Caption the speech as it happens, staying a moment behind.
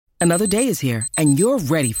Another day is here, and you're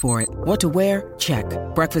ready for it. What to wear? Check.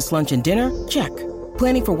 Breakfast, lunch, and dinner? Check.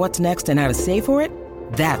 Planning for what's next and how to save for it?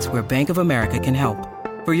 That's where Bank of America can help.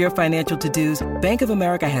 For your financial to-dos, Bank of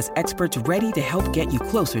America has experts ready to help get you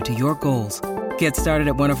closer to your goals. Get started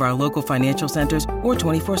at one of our local financial centers or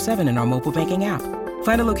 24/7 in our mobile banking app.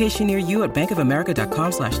 Find a location near you at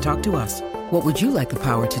bankofamerica.com/talktous. What would you like the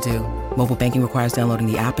power to do? Mobile banking requires downloading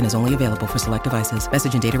the app and is only available for select devices.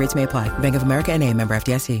 Message and data rates may apply. Bank of America N.A., member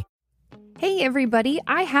FDIC. Hey everybody,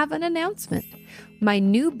 I have an announcement. My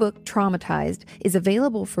new book, Traumatized, is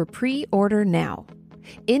available for pre-order now.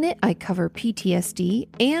 In it, I cover PTSD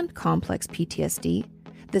and complex PTSD,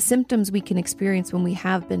 the symptoms we can experience when we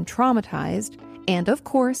have been traumatized, and of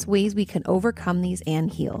course, ways we can overcome these and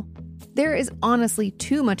heal. There is honestly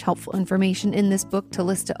too much helpful information in this book to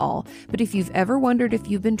list it all, but if you've ever wondered if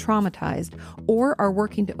you've been traumatized or are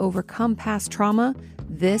working to overcome past trauma,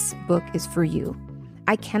 this book is for you.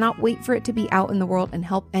 I cannot wait for it to be out in the world and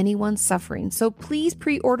help anyone suffering, so please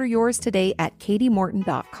pre-order yours today at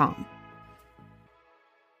katiemorton.com.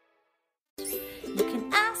 You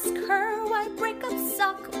can ask her why breakups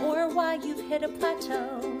suck or why you've hit a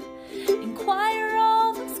plateau. Inquire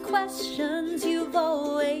all those questions you've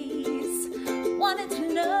always wanted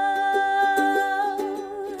to know.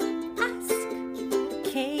 Ask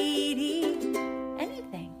Kati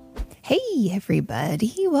anything. Hey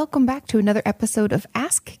everybody, welcome back to another episode of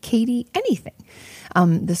Ask Kati Anything.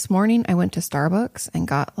 This morning I went to Starbucks and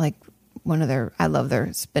got I love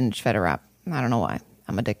their spinach feta wrap. I don't know why.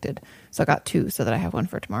 I'm addicted. So I got 2 so that I have one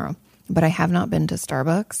for tomorrow. But I have not been to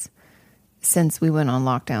Starbucks since we went on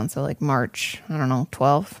lockdown. So March,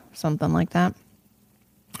 12th, something like that.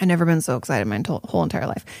 I've never been so excited my whole entire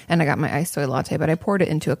life. And I got my iced soy latte, but I poured it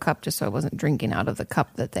into a cup just so I wasn't drinking out of the cup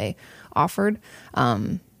that they offered.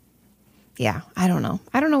 Yeah, I don't know.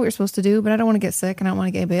 I don't know what you're supposed to do, but I don't want to get sick and I don't want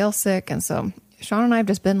to get anybody else sick. And so Sean and I have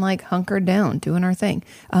just been hunkered down doing our thing.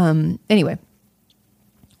 Anyway.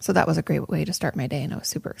 So that was a great way to start my day, and I was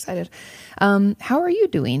super excited. How are you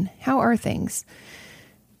doing? How are things?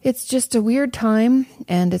 It's just a weird time,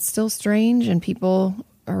 and it's still strange, and people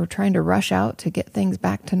are trying to rush out to get things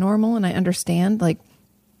back to normal, and I understand,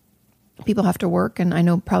 people have to work, and I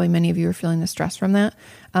know probably many of you are feeling the stress from that,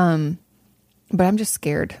 but I'm just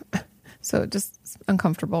scared. So just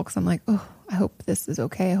uncomfortable, because I'm oh, I hope this is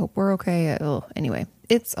okay. I hope we're okay. Anyway,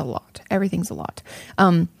 it's a lot. Everything's a lot.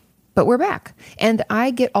 But we're back, and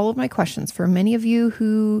I get all of my questions for many of you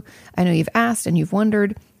who I know you've asked and you've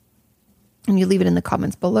wondered, and you leave it in the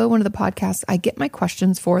comments below one of the podcasts. I get my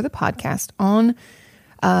questions for the podcast on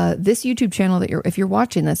this YouTube channel if you're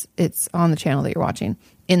watching this, it's on the channel that you're watching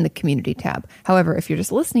in the community tab. However, if you're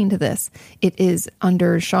just listening to this, it is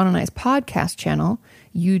under Sean and I's podcast channel,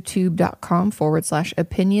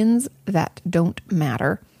 youtube.com/opinions that don't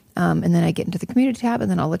matter. And then I get into the community tab,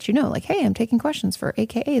 and then I'll let you know, hey, I'm taking questions for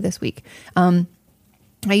AKA this week.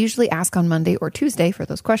 I usually ask on Monday or Tuesday for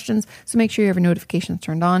those questions, so make sure you have your notifications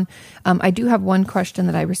turned on. I do have one question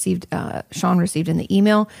that I received, Sean received in the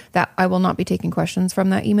email, that I will not be taking questions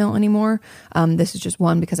from that email anymore. This is just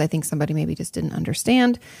one because I think somebody maybe just didn't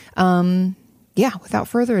understand. Without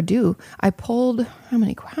further ado, I pulled, how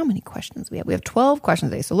many questions we have? We have 12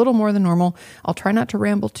 questions today, so a little more than normal. I'll try not to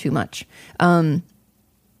ramble too much.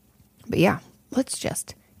 But yeah, let's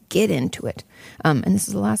just get into it. And this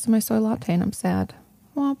is the last of my soy latte, and I'm sad.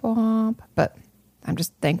 Womp womp. But I'm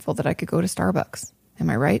just thankful that I could go to Starbucks. Am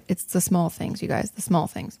I right? It's the small things, you guys, the small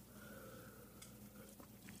things.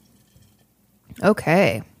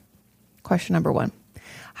 Okay. Question number 1.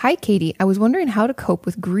 Hi, Kati. I was wondering how to cope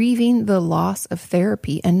with grieving the loss of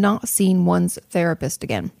therapy and not seeing one's therapist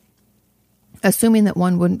again, assuming that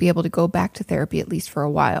one wouldn't be able to go back to therapy at least for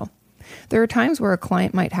a while. There are times where a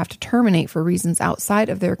client might have to terminate for reasons outside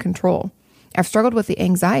of their control. I've struggled with the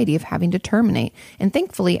anxiety of having to terminate, and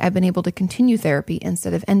thankfully I've been able to continue therapy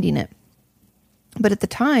instead of ending it. But at the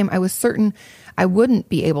time, I was certain I wouldn't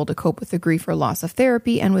be able to cope with the grief or loss of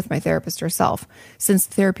therapy and with my therapist herself, since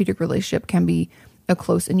the therapeutic relationship can be a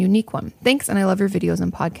close and unique one. Thanks, and I love your videos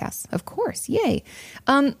and podcasts. Of course, yay.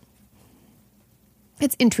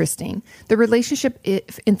 It's interesting. The relationship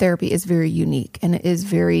in therapy is very unique, and it is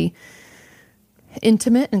very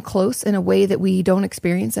intimate and close in a way that we don't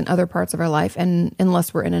experience in other parts of our life. And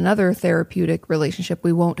unless we're in another therapeutic relationship,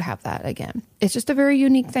 we won't have that again. It's just a very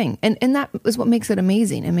unique thing. And that is what makes it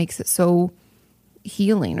amazing. It makes it so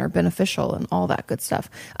healing or beneficial and all that good stuff.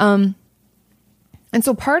 And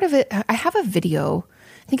so part of it, I have a video,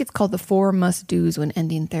 I think it's called The 4 Must-Dos When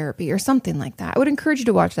Ending Therapy or something like that. I would encourage you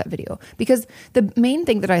to watch that video, because the main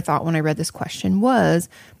thing that I thought when I read this question was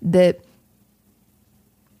that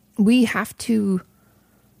we have to,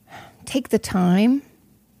 take the time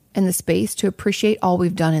and the space to appreciate all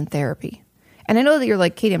we've done in therapy. And I know that you're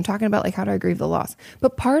like, Katie, I'm talking about like, how do I grieve the loss?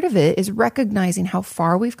 But part of it is recognizing how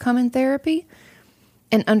far we've come in therapy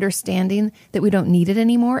and understanding that we don't need it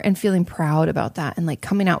anymore and feeling proud about that and like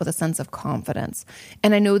coming out with a sense of confidence.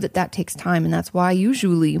 And I know that that takes time. And that's why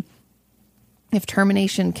usually if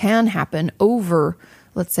termination can happen over,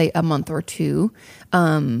 let's say, a month or two,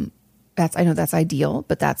 I know that's ideal,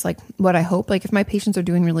 but that's like what I hope. Like if my patients are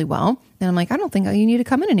doing really well, then I'm like, I don't think you need to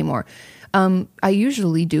come in anymore. I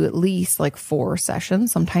usually do at least like 4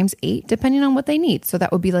 sessions, sometimes 8, depending on what they need. So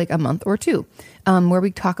that would be like a month or 2, where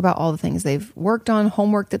we talk about all the things they've worked on,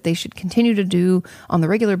 homework that they should continue to do on the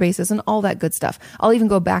regular basis and all that good stuff. I'll even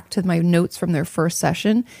go back to my notes from their first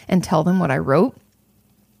session and tell them what I wrote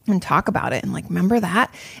and talk about it and like, remember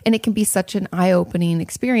that? And it can be such an eye-opening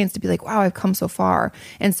experience to be like, wow, I've come so far.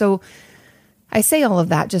 And so I say all of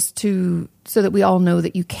that just so that we all know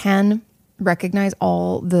that you can recognize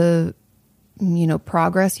all the,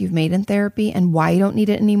 progress you've made in therapy and why you don't need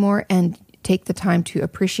it anymore, and take the time to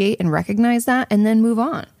appreciate and recognize that and then move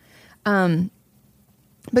on.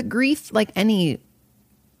 But grief,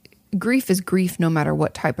 grief is grief no matter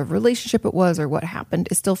what type of relationship it was or what happened.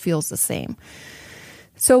 It still feels the same.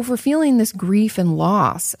 So if we're feeling this grief and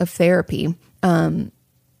loss of therapy,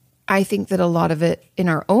 I think that a lot of it in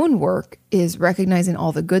our own work is recognizing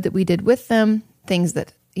all the good that we did with them, things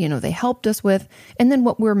that, they helped us with, and then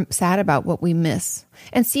what we're sad about, what we miss,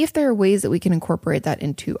 and see if there are ways that we can incorporate that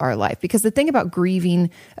into our life. Because the thing about grieving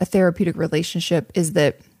a therapeutic relationship is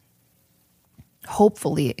that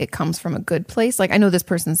hopefully it comes from a good place. Like I know this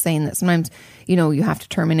person's saying that sometimes, you have to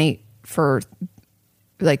terminate for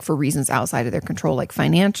reasons outside of their control, like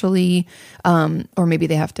financially, or maybe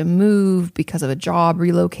they have to move because of a job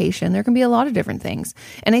relocation. There can be a lot of different things.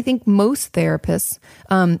 And I think most therapists,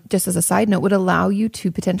 just as a side note, would allow you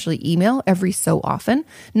to potentially email every so often,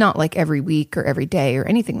 not like every week or every day or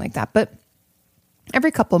anything like that, but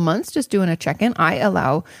every couple of months, just doing a check-in. I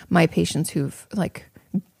allow my patients who've like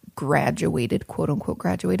graduated, quote unquote,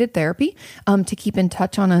 graduated therapy, to keep in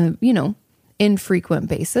touch on a, infrequent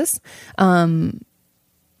basis.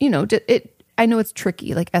 I know it's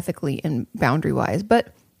tricky, like ethically and boundary wise,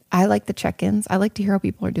 but I like the check-ins. I like to hear how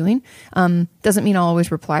people are doing. Doesn't mean I'll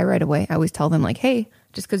always reply right away. I always tell them like, hey,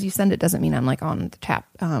 just because you send it doesn't mean I'm like on the tap.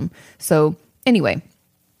 So anyway,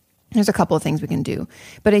 there's a couple of things we can do,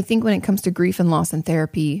 but I think when it comes to grief and loss in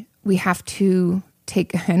therapy, we have to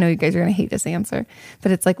I know you guys are going to hate this answer,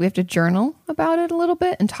 but it's like, we have to journal about it a little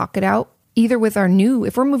bit and talk it out either with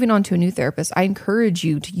if we're moving on to a new therapist. I encourage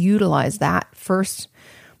you to utilize that first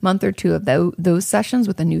month or 2 of those sessions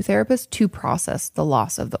with a new therapist to process the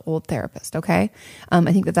loss of the old therapist. Okay.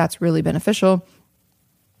 I think that that's really beneficial.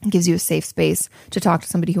 It gives you a safe space to talk to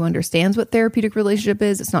somebody who understands what therapeutic relationship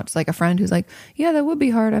is. It's not just like a friend who's like, yeah, that would be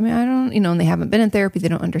hard. I mean, I don't, and they haven't been in therapy. They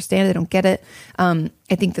don't understand it. They don't get it. I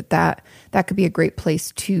think that could be a great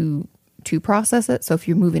place to process it. So if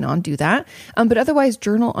you're moving on, do that. But otherwise,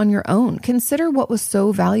 journal on your own. Consider what was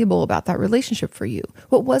so valuable about that relationship for you.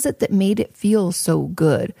 What was it that made it feel so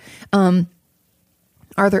good? Are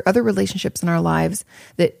there other relationships in our lives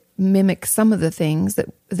that mimic some of the things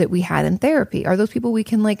that we had in therapy? Are those people we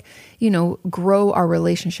can grow our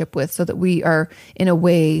relationship with so that we are in a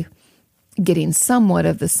way getting somewhat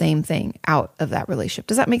of the same thing out of that relationship?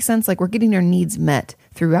 Does that make sense? Like we're getting our needs met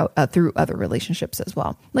through other relationships as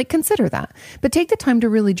well. Like consider that, but take the time to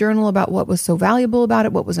really journal about what was so valuable about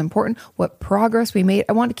it, what was important, what progress we made.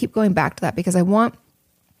 I want to keep going back to that because I want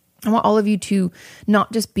all of you to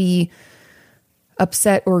not just be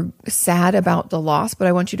upset or sad about the loss, but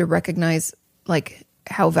I want you to recognize like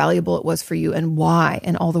how valuable it was for you and why,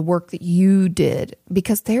 and all the work that you did,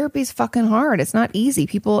 because therapy is fucking hard. It's not easy.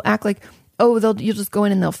 People act like, oh, you'll just go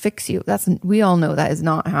in and they'll fix you. We all know that is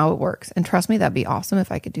not how it works. And trust me, that'd be awesome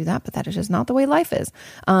if I could do that, but that is just not the way life is.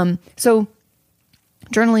 So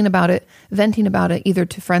journaling about it, venting about it, either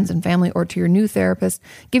to friends and family or to your new therapist,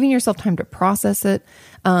 giving yourself time to process it,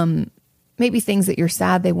 maybe things that you're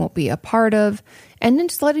sad they won't be a part of, and then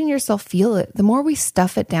just letting yourself feel it. The more we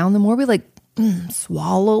stuff it down, the more we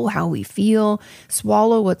swallow how we feel,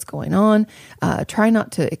 swallow what's going on, try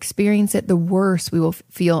not to experience it, the worse we will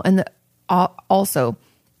feel. And also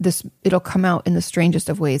it'll come out in the strangest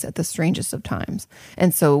of ways at the strangest of times.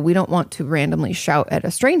 And so we don't want to randomly shout at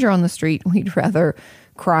a stranger on the street. We'd rather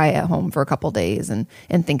cry at home for a couple days and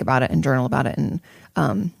think about it and journal about it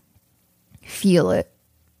and feel it.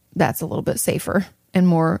 That's a little bit safer and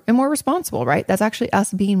more responsible, right? That's actually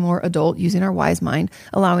us being more adult, using our wise mind,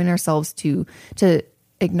 allowing ourselves to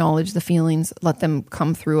acknowledge the feelings, let them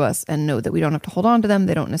come through us, and know that we don't have to hold on to them.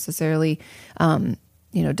 They don't necessarily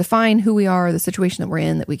define who we are, the situation that we're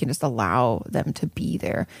in, that we can just allow them to be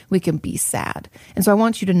there. We can be sad. And so I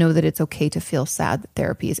want you to know that it's okay to feel sad that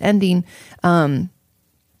therapy is ending. But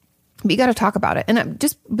you got to talk about it. And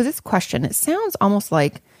just with this question, it sounds almost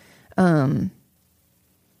like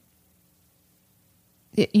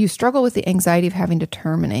you struggle with the anxiety of having to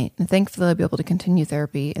terminate. And thankfully, I'll be able to continue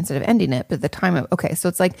therapy instead of ending it. But at the time of, okay, so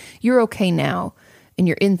it's like you're okay now and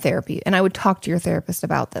you're in therapy. And I would talk to your therapist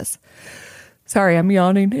about this. Sorry, I'm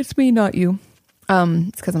yawning. It's me, not you.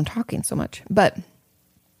 It's because I'm talking so much. But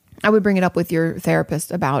I would bring it up with your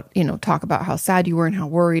therapist about, talk about how sad you were and how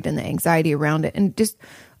worried and the anxiety around it. And just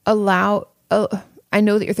allow, I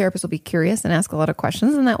know that your therapist will be curious and ask a lot of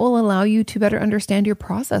questions, and that will allow you to better understand your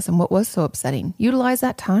process and what was so upsetting. Utilize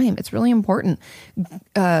that time. It's really important.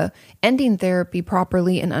 Ending therapy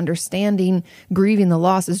properly and understanding grieving the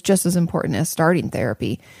loss is just as important as starting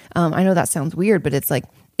therapy. I know that sounds weird, but it's like,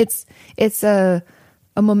 it's a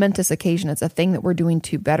momentous occasion. It's a thing that we're doing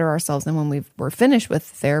to better ourselves. And when we're finished with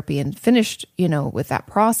therapy and finished, with that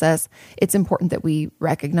process, it's important that we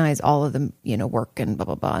recognize all of the, work and blah,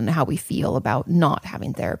 blah, blah, and how we feel about not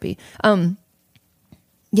having therapy.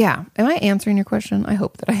 Yeah. Am I answering your question? I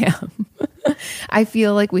hope that I am. I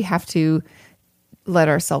feel like we have to let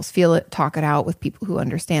ourselves feel it, talk it out with people who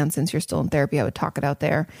understand. Since you're still in therapy, I would talk it out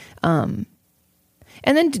there.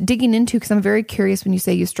 And then digging into, because I'm very curious when you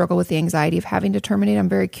say you struggle with the anxiety of having to terminate, I'm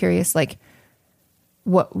very curious, like,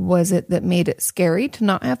 what was it that made it scary to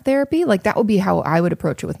not have therapy? Like, that would be how I would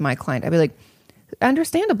approach it with my client. I'd be like,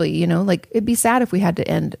 understandably, like, it'd be sad if we had to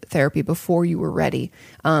end therapy before you were ready.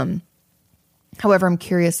 However, I'm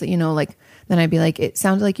curious that, then I'd be like, it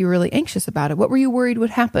sounded like you were really anxious about it. What were you worried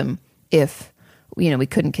would happen if, we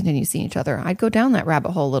couldn't continue seeing each other? I'd go down that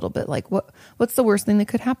rabbit hole a little bit. Like, what's the worst thing that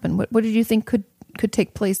could happen? What did you think could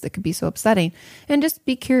take place that could be so upsetting? And just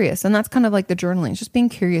be curious. And that's kind of like the journaling, just being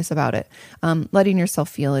curious about it, letting yourself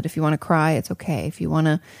feel it. If you want to cry, it's okay. If you want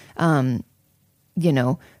to,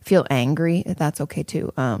 feel angry, that's okay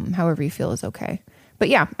too. However you feel is okay. But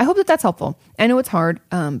yeah, I hope that that's helpful. I know it's hard,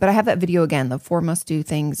 but I have that video again, the 4 must-do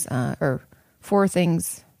things, or 4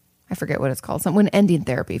 things, I forget what it's called. When ending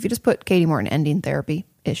therapy. If you just put Katie Morton ending therapy,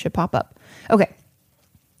 it should pop up. Okay.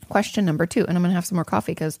 Question number 2. And I'm going to have some more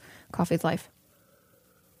coffee because coffee's life.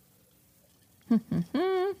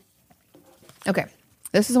 Okay.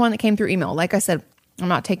 This is the one that came through email. Like I said, I'm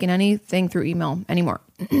not taking anything through email anymore.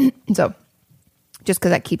 So just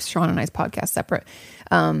because that keeps Sean and I's podcast separate,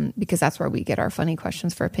 because that's where we get our funny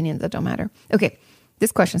questions for opinions that don't matter. Okay.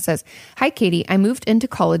 This question says, "Hi, Katie. I moved into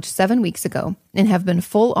college 7 weeks ago and have been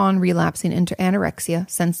full on relapsing into anorexia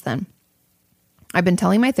since then. I've been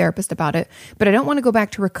telling my therapist about it, but I don't want to go back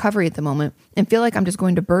to recovery at the moment and feel like I'm just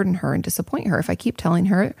going to burden her and disappoint her if I keep telling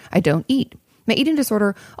her I don't eat. My eating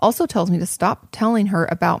disorder also tells me to stop telling her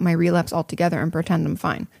about my relapse altogether and pretend I'm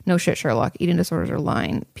fine. No shit, Sherlock. Eating disorders are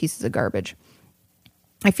lying pieces of garbage.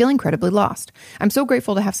 I feel incredibly lost. I'm so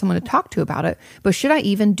grateful to have someone to talk to about it, but should I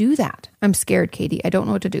even do that? I'm scared, Katie. I don't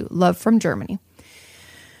know what to do. Love from Germany."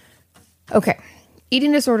 Okay.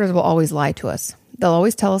 Eating disorders will always lie to us. They'll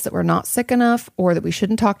always tell us that we're not sick enough or that we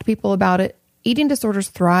shouldn't talk to people about it. Eating disorders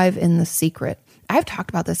thrive in the secret. I've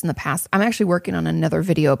talked about this in the past. I'm actually working on another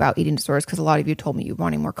video about eating disorders because a lot of you told me you're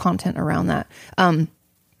wanting more content around that,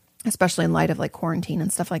 especially in light of like quarantine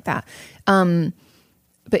and stuff like that.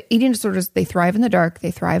 But eating disorders, they thrive in the dark.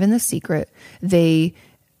 They thrive in the secret. They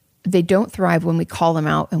don't thrive when we call them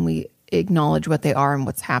out and we acknowledge what they are and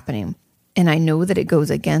what's happening. And I know that it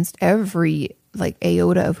goes against every like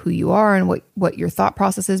iota of who you are and what your thought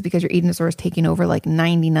process is, because your eating disorder is taking over like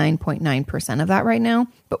 99.9% of that right now.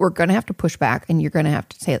 But we're going to have to push back, and you're going to have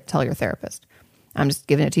to tell your therapist. I'm just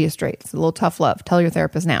giving it to you straight. It's a little tough love. Tell your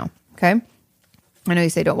therapist now. Okay. I know you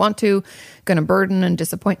say don't want to, going to burden and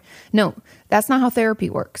disappoint. No, that's not how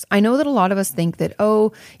therapy works. I know that a lot of us think that,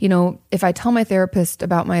 if I tell my therapist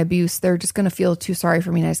about my abuse, they're just going to feel too sorry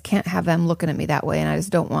for me, and I just can't have them looking at me that way. And I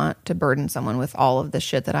just don't want to burden someone with all of the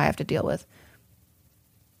shit that I have to deal with.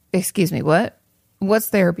 Excuse me, what? What's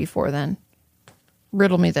therapy for then?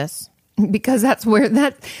 Riddle me this. Because that's where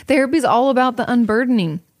therapy is all about, the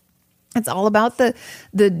unburdening. It's all about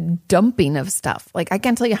the dumping of stuff. Like, I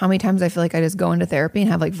can't tell you how many times I feel like I just go into therapy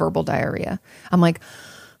and have like verbal diarrhea. I'm like,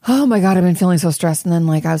 oh my God, I've been feeling so stressed. And then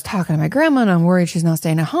like I was talking to my grandma and I'm worried she's not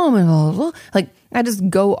staying at home and blah, blah, blah. Like I just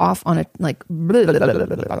go off on it like blah, blah, blah, blah,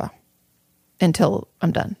 blah, blah, until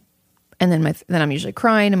I'm done. And then I'm usually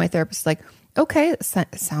crying and my therapist is like, okay, it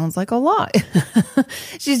sounds like a lot.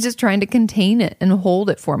 She's just trying to contain it and hold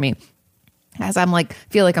it for me as I'm like,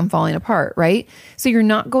 feel like I'm falling apart, right? So you're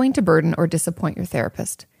not going to burden or disappoint your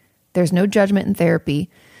therapist. There's no judgment in therapy.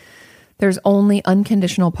 There's only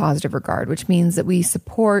unconditional positive regard, which means that we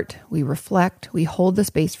support, we reflect, we hold the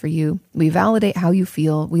space for you, we validate how you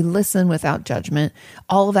feel, we listen without judgment.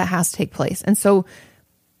 All of that has to take place. And so,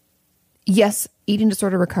 yes, eating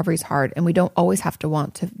disorder recovery is hard and we don't always have to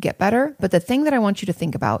want to get better. But the thing that I want you to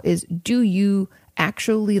think about is, do you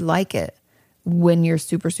actually like it when you're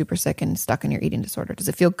super, super sick and stuck in your eating disorder? Does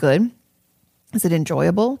it feel good? Is it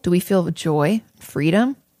enjoyable? Do we feel joy,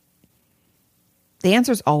 freedom? The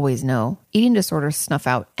answer is always no. Eating disorders snuff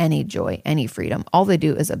out any joy, any freedom. All they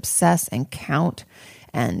do is obsess and count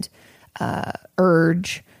and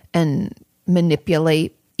urge and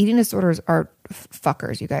manipulate. Eating disorders are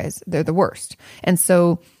fuckers, you guys. They're the worst. And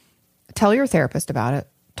so tell your therapist about it.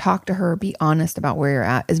 Talk to her. Be honest about where you're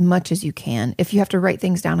at as much as you can. If you have to write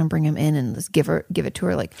things down and bring them in and just give it to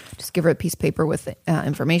her, like just give her a piece of paper with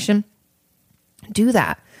information, do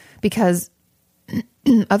that. Because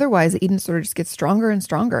otherwise, the eating disorder just gets stronger and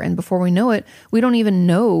stronger. And before we know it, we don't even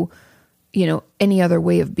know, any other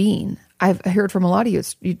way of being. I've heard from a lot of you,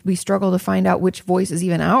 we struggle to find out which voice is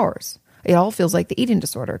even ours. It all feels like the eating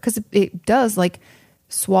disorder because it does like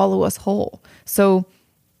swallow us whole. So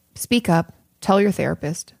speak up, tell your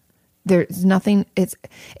therapist. There's nothing, it's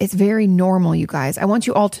very normal, you guys. I want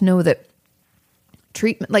you all to know that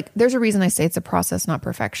treatment, like there's a reason I say it's a process, not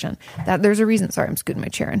perfection. That there's a reason, sorry, I'm scooting my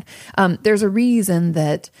chair in. There's a reason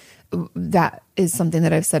that is something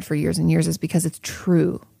that I've said for years and years, is because it's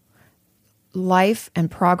true. Life and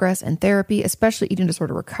progress and therapy, especially eating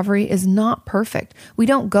disorder recovery, is not perfect. We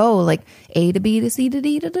don't go like A to B to C to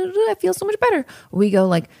D to I feel so much better. We go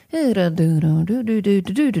like if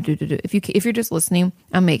you're just listening,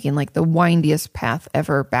 I'm making like the windiest path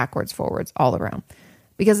ever, backwards, forwards, all around,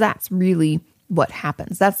 because that's really what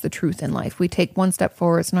happens. That's the truth in life. We take one step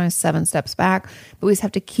forward, sometimes 7 steps back, but we just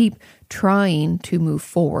have to keep trying to move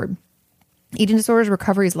forward. Eating disorders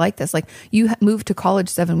recovery is like this. Like you moved to college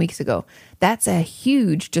 7 weeks ago. That's a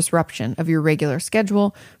huge disruption of your regular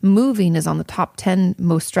schedule. Moving is on the top 10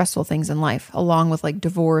 most stressful things in life, along with like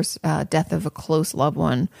divorce, death of a close loved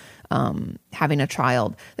one, having a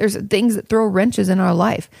child. There's things that throw wrenches in our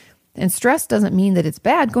life. And stress doesn't mean that it's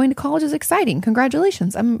bad. Going to college is exciting.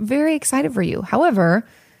 Congratulations. I'm very excited for you. However,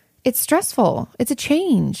 it's stressful. It's a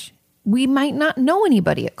change. We might not know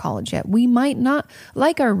anybody at college yet. We might not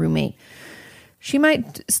like our roommate. She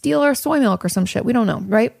might steal our soy milk or some shit. We don't know,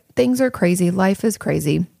 right? Things are crazy. Life is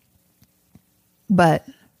crazy. But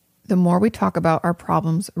the more we talk about our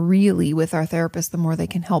problems really with our therapist, the more they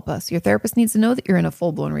can help us. Your therapist needs to know that you're in a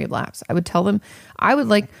full-blown relapse. I would tell them, I would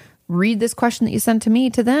like read this question that you sent to me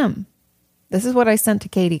to them. This is what I sent to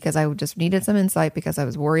Katie because I just needed some insight because I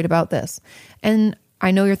was worried about this. And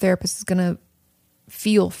I know your therapist is going to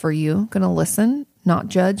feel for you, going to listen, not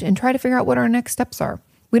judge, and try to figure out what our next steps are.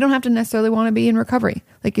 We don't have to necessarily want to be in recovery.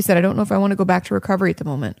 Like you said, I don't know if I want to go back to recovery at the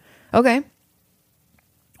moment. Okay.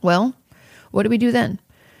 Well, what do we do then?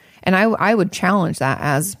 And I would challenge that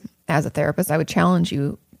as a therapist. I would challenge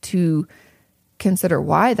you to consider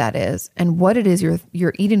why that is and what it is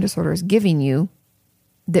your eating disorder is giving you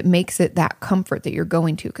that makes it that comfort that you're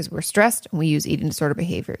going to, because we're stressed and we use eating disorder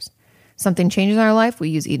behaviors. Something changes in our life, we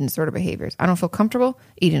use eating disorder behaviors. I don't feel comfortable,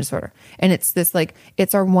 eating disorder. And it's this like,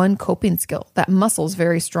 it's our one coping skill. That muscle is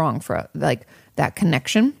very strong for like that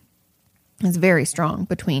connection is very strong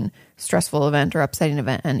between stressful event or upsetting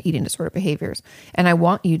event and eating disorder behaviors. And I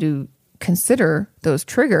want you to consider those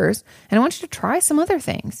triggers and I want you to try some other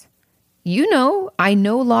things. I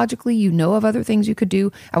know logically, of other things you could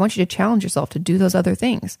do. I want you to challenge yourself to do those other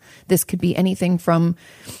things. This could be anything from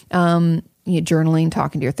journaling,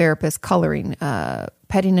 talking to your therapist, coloring,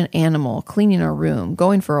 petting an animal, cleaning a room,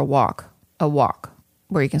 going for a walk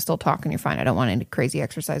where you can still talk and you're fine. I don't want any crazy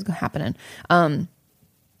exercise happening. I'm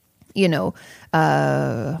trying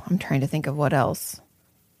to think of what else.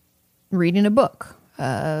 Reading a book,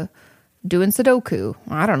 doing Sudoku.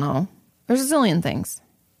 I don't know. There's a zillion things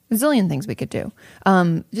we could do.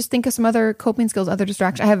 Just think of some other coping skills, other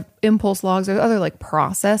distractions. I have impulse logs or other like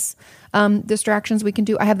process distractions we can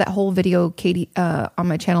do. I have that whole video, Katie, on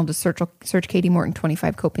my channel. Just search Katie Morton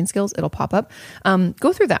 25 coping skills. It'll pop up.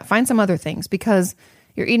 Go through that. Find some other things because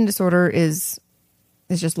your eating disorder is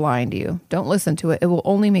just lying to you. Don't listen to it. It will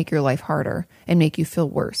only make your life harder and make you feel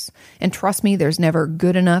worse. And trust me, there's never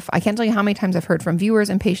good enough. I can't tell you how many times I've heard from viewers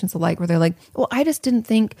and patients alike where they're like, well, I just didn't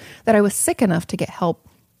think that I was sick enough to get help.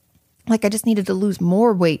 Like I just needed to lose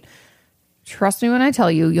more weight. Trust me when I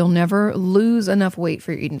tell you, you'll never lose enough weight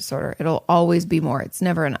for your eating disorder. It'll always be more. It's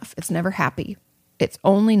never enough. It's never happy. It's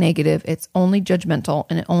only negative. It's only judgmental,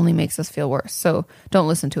 and it only makes us feel worse. So don't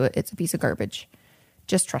listen to it. It's a piece of garbage.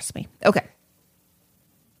 Just trust me. Okay.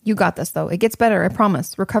 You got this though. It gets better. I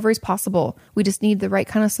promise. Recovery's possible. We just need the right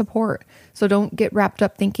kind of support. So don't get wrapped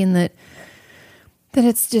up thinking that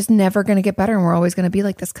it's just never going to get better and we're always going to be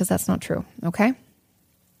like this, because that's not true. Okay.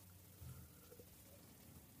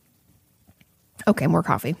 Okay. More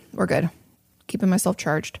coffee. We're good. Keeping myself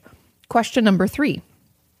charged. Question number 3.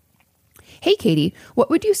 Hey, Katie, what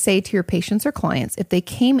would you say to your patients or clients if they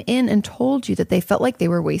came in and told you that they felt like they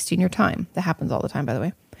were wasting your time? That happens all the time, by the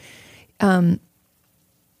way.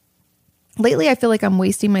 Lately, I feel like I'm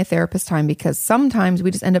wasting my therapist's time because sometimes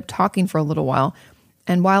we just end up talking for a little while.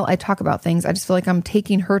 And while I talk about things, I just feel like I'm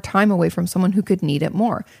taking her time away from someone who could need it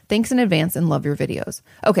more. Thanks in advance and love your videos.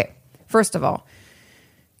 Okay, first of all,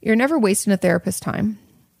 you're never wasting a therapist's time.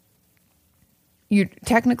 You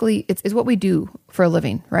technically, it's what we do for a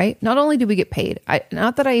living, right? Not only do we get paid,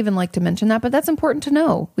 not that I even like to mention that, but that's important to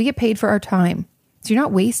know. We get paid for our time. So you're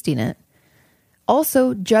not wasting it.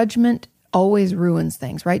 Also, judgment always ruins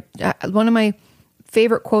things, right? One of my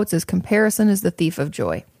favorite quotes is, comparison is the thief of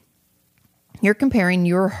joy. You're comparing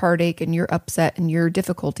your heartache and your upset and your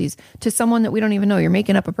difficulties to someone that we don't even know. You're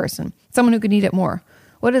making up a person, someone who could need it more.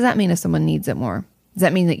 What does that mean if someone needs it more? Does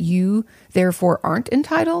that mean that you therefore aren't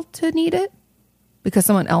entitled to need it because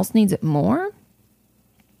someone else needs it more?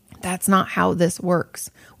 That's not how this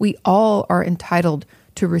works. We all are entitled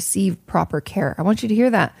to receive proper care. I want you to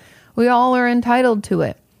hear that. We all are entitled to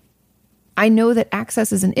it. I know that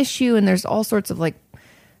access is an issue and there's all sorts of like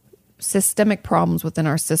systemic problems within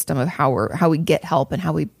our system of how we get help and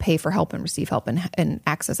how we pay for help and receive help and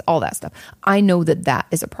access, all that stuff. I know that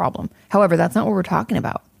is a problem. However, that's not what we're talking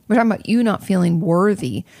about. We're talking about you not feeling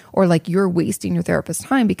worthy or like you're wasting your therapist's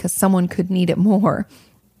time because someone could need it more.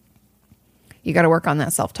 You got to work on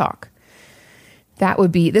that self-talk.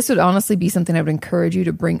 This would honestly be something I would encourage you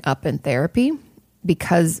to bring up in therapy,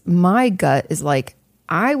 because my gut is like,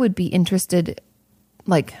 I would be interested,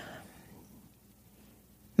 like,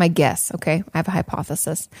 my guess, okay? I have a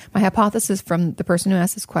hypothesis. My hypothesis from the person who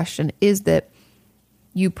asked this question is that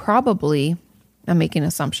you probably, I'm making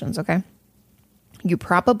assumptions, okay? You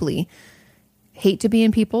probably hate to be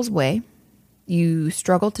in people's way. You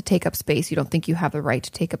struggle to take up space. You don't think you have the right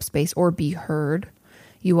to take up space or be heard.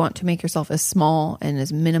 You want to make yourself as small and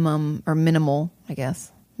as minimal, I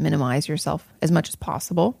guess, minimize yourself as much as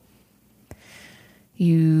possible.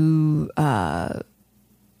 You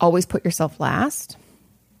always put yourself last.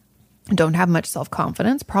 Don't have much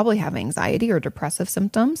self-confidence, probably have anxiety or depressive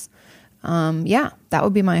symptoms. That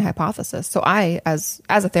would be my hypothesis. So I, as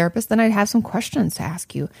a therapist, then I'd have some questions to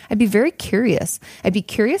ask you. I'd be very curious. I'd be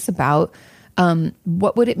curious about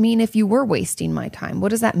what would it mean if you were wasting my time? What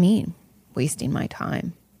does that mean, wasting my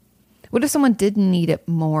time? What if someone did need it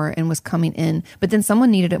more and was coming in, but then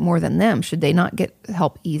someone needed it more than them? Should they not get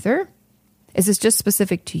help either? Is this just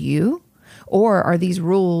specific to you? Or are these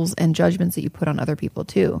rules and judgments that you put on other people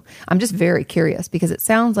too? I'm just very curious because it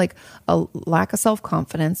sounds like a lack of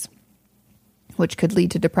self-confidence, which could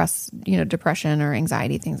lead to depression or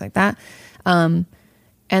anxiety, things like that. And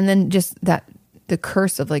then just the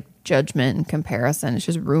curse of like judgment and comparison is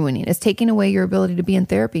just ruining. It's taking away your ability to be in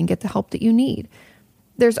therapy and get the help that you need.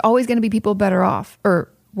 There's always going to be people better off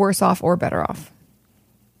or worse off or better off.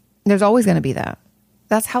 There's always going to be that.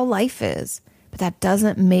 That's how life is. But that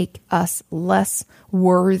doesn't make us less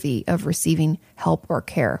worthy of receiving help or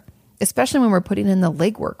care, especially when we're putting in the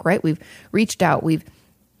legwork, right? We've reached out. We've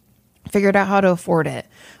figured out how to afford it.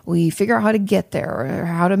 We figure out how to get there or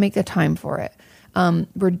how to make the time for it.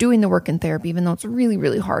 We're doing the work in therapy, even though it's really,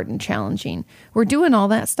 really hard and challenging. We're doing all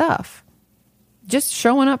that stuff. Just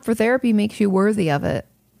showing up for therapy makes you worthy of it.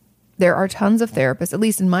 There are tons of therapists, at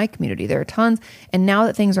least in my community. There are tons. And now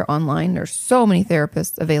that things are online, there's so many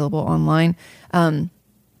therapists available online.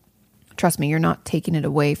 Trust me, you're not taking it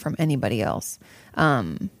away from anybody else.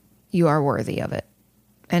 You are worthy of it.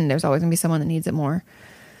 And there's always going to be someone that needs it more.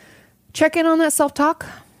 Check in on that self-talk.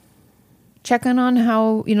 Check in on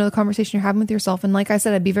how, the conversation you're having with yourself. And like I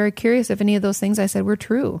said, I'd be very curious if any of those things I said were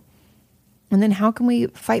true. And then how can we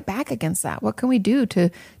fight back against that? What can we do to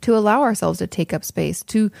allow ourselves to take up space,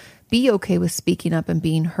 to be okay with speaking up and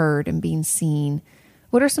being heard and being seen?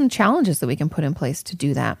 What are some challenges that we can put in place to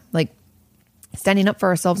do that? Like standing up for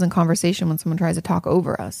ourselves in conversation when someone tries to talk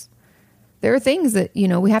over us. There are things that,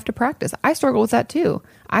 we have to practice. I struggle with that too.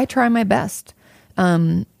 I try my best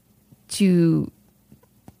to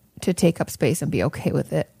take up space and be okay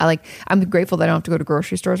with it. I'm grateful that I don't have to go to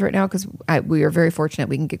grocery stores right now because we are very fortunate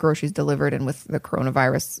we can get groceries delivered. And with the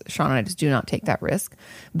coronavirus, Sean and I just do not take that risk.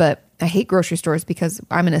 But I hate grocery stores because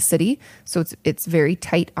I'm in a city, so it's very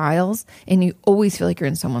tight aisles and you always feel like you're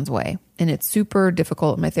in someone's way. And it's super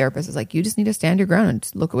difficult. My therapist is like, you just need to stand your ground and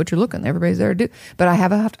just look at what you're looking. Everybody's there to do. But I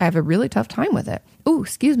have a really tough time with it. Oh,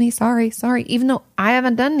 excuse me. Sorry. Even though I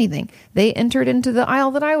haven't done anything, they entered into the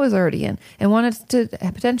aisle that I was already in and wanted to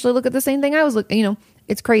potentially look at the same thing I was looking.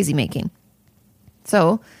 It's crazy making.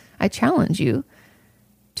 So I challenge you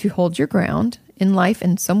to hold your ground in life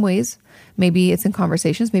in some ways. Maybe it's in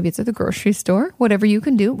conversations. Maybe it's at the grocery store, whatever you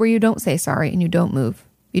can do where you don't say sorry and you don't move.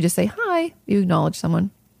 You just say, hi. You acknowledge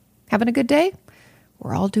someone. Having a good day?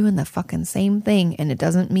 We're all doing the fucking same thing. And it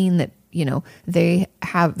doesn't mean that,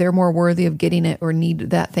 they're more worthy of getting it or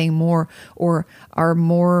need that thing more or are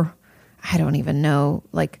more, I don't even know,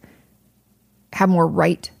 have more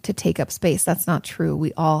right to take up space. That's not true.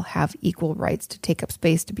 We all have equal rights to take up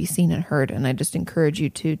space, to be seen and heard. And I just encourage you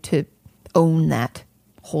to own that,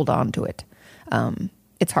 hold on to it.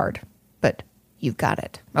 It's hard, but you've got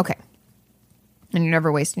it. Okay. And you're never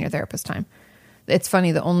wasting your therapist's time. It's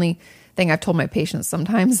funny. The only thing I've told my patients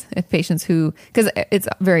sometimes, because it's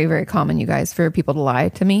very, very common, you guys, for people to lie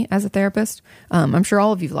to me as a therapist. I'm sure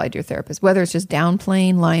all of you've lied to your therapist, whether it's just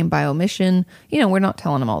downplaying, lying by omission. We're not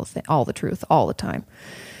telling them all the truth all the time.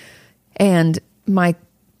 And my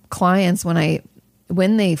clients, when they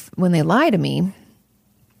lie to me,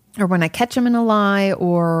 or when I catch them in a lie,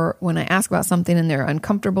 or when I ask about something and they're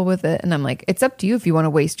uncomfortable with it, and I'm like, it's up to you if you want to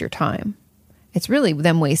waste your time. It's really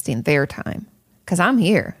them wasting their time. Because I'm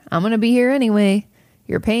here. I'm going to be here anyway.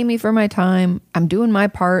 You're paying me for my time. I'm doing my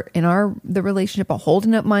part in the relationship of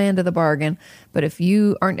holding up my end of the bargain. But if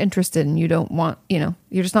you aren't interested and you don't want, you're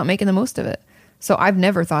just not making the most of it. So I've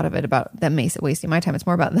never thought of it about them wasting my time. It's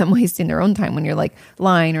more about them wasting their own time when you're like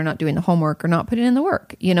lying or not doing the homework or not putting in the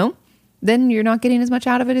work, Then you're not getting as much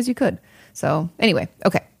out of it as you could. So anyway,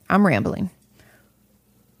 okay, I'm rambling.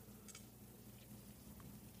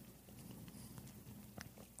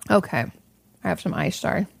 Okay. I have some ice,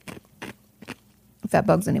 sorry. If that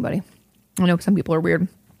bugs anybody. I know some people are weird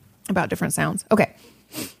about different sounds. Okay.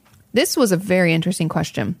 This was a very interesting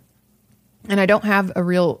question. And I don't have a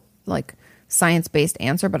real science-based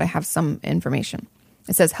answer, but I have some information.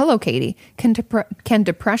 It says, hello, Katie. Can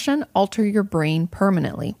depression alter your brain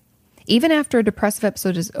permanently? Even after a depressive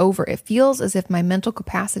episode is over, it feels as if my mental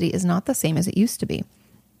capacity is not the same as it used to be.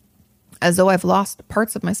 As though I've lost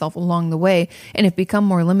parts of myself along the way and have become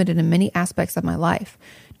more limited in many aspects of my life.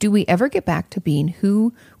 Do we ever get back to being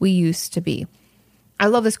who we used to be? I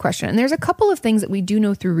love this question. And there's a couple of things that we do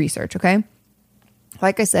know through research, okay?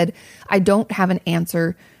 Like I said, I don't have an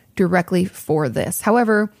answer directly for this.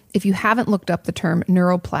 However, if you haven't looked up the term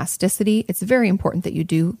neuroplasticity, it's very important that you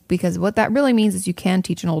do, because what that really means is you can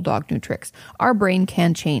teach an old dog new tricks. Our brain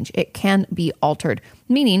can change. It can be altered,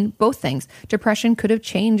 meaning both things. Depression could have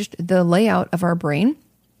changed the layout of our brain,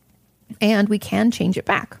 and we can change it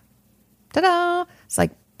back. Ta-da! It's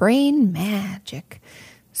like brain magic.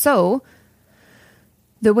 So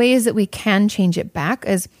the ways that we can change it back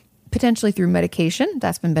is potentially through medication.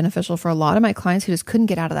 That's been beneficial for a lot of my clients who just couldn't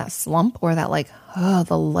get out of that slump or that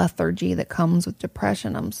the lethargy that comes with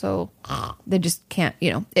depression. They just can't,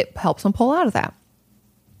 it helps them pull out of that.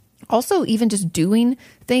 Also, even just doing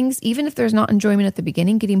things, even if there's not enjoyment at the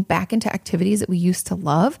beginning, getting back into activities that we used to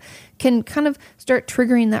love can kind of start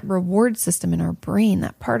triggering that reward system in our brain,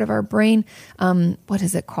 that part of our brain. What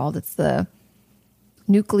is it called? It's the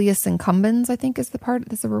nucleus accumbens, I think, is the part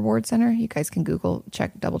that's the reward center. You guys can double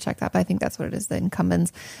check that, but I think that's what it is. The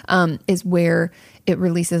accumbens is where it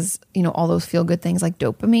releases, all those feel good things. Like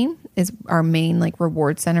dopamine is our main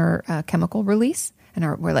reward center chemical release.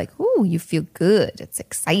 And we're like, ooh, you feel good. It's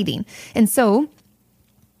exciting. And so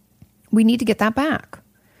we need to get that back.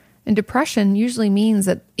 And depression usually means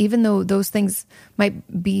that even though those things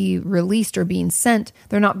might be released or being sent,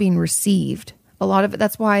 they're not being received. A lot of it,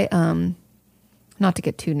 that's why, not to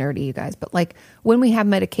get too nerdy, you guys, but when we have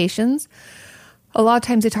medications, a lot of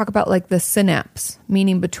times they talk about the synapse,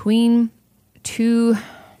 meaning between two,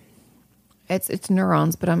 it's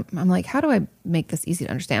neurons, but I'm like, how do I make this easy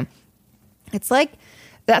to understand? It's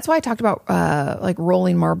that's why I talked about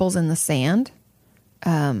rolling marbles in the sand.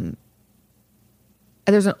 There's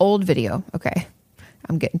an old video. Okay.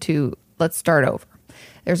 Let's start over.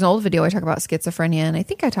 There's an old video I talk about schizophrenia, and I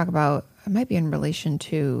think I talk about, it might be in relation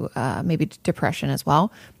to maybe depression as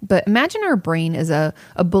well. But imagine our brain is a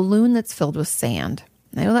balloon that's filled with sand.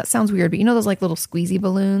 I know that sounds weird, but those little squeezy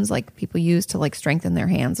balloons people use to strengthen their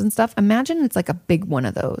hands and stuff. Imagine it's a big one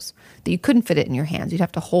of those that you couldn't fit it in your hands. You'd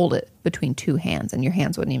have to hold it between two hands and your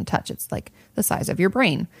hands wouldn't even touch. It's the size of your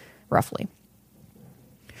brain, roughly.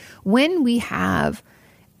 When we have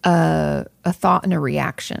a thought and a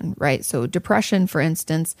reaction, right? So depression, for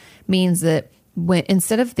instance, means that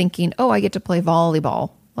instead of thinking, oh, I get to play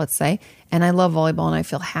volleyball, let's say, and I love volleyball and I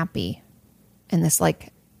feel happy. And this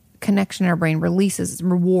like connection in our brain releases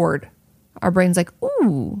reward. Our brain's like,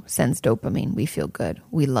 ooh, sends dopamine. We feel good.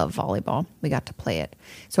 We love volleyball. We got to play it.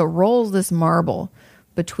 So it rolls this marble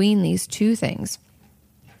between these two things,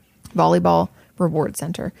 volleyball, reward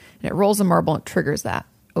center. And it rolls a marble and it triggers that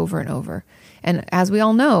over and over. And as we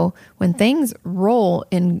all know, when things roll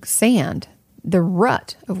in sand, the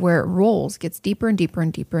rut of where it rolls gets deeper and deeper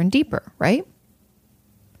and deeper and deeper, right?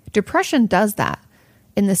 Depression does that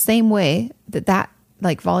in the same way that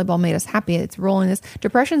like volleyball made us happy. It's rolling this.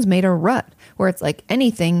 Depression's made a rut where it's like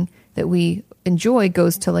anything that we enjoy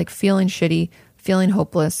goes to like feeling shitty, feeling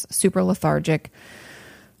hopeless, super lethargic.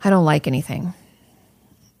 I don't like anything.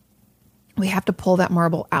 We have to pull that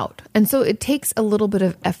marble out. And so it takes a little bit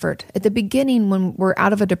of effort. At the beginning, when we're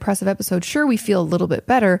out of a depressive episode, sure, we feel a little bit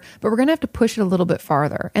better, but we're going to have to push it a little bit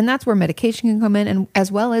farther. And that's where medication can come in, and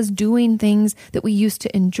as well as doing things that we used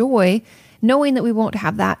to enjoy, knowing that we won't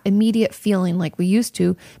have that immediate feeling like we used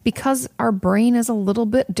to because our brain is a little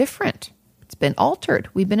bit different. It's been altered.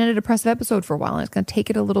 We've been in a depressive episode for a while, and it's going to take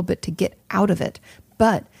it a little bit to get out of it.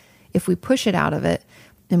 But if we push it out of it,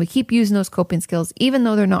 and we keep using those coping skills, even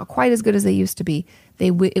though they're not quite as good as they used to be,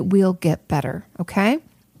 it will get better, okay?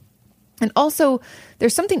 And also,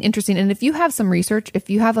 there's something interesting, and if you have some research, if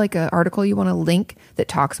you have like an article you want to link that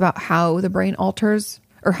talks about how the brain alters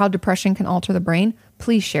or how depression can alter the brain,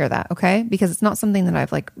 please share that, okay? Because it's not something that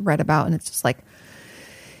I've like read about, and it's just like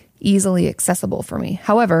easily accessible for me.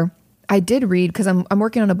 However, I did read, because I'm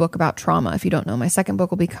working on a book about trauma. If you don't know, my second book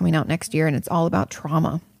will be coming out next year, and it's all about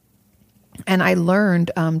trauma. And I learned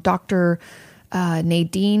Dr.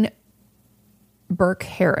 Nadine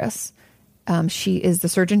Burke-Harris. She is the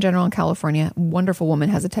Surgeon General in California. Wonderful woman,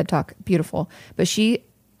 has a TED Talk, beautiful. But she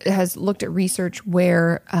has looked at research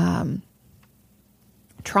where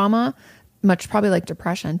trauma, much probably like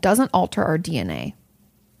depression, doesn't alter our DNA.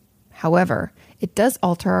 However, it does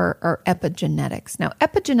alter our epigenetics. Now,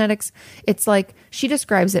 epigenetics, it's like, she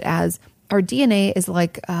describes it as our DNA is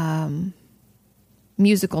like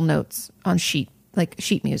musical notes on sheet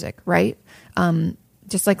music, right?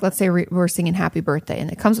 Just like, let's say we're singing happy birthday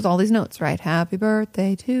and it comes with all these notes, right? Happy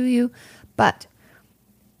birthday to you. But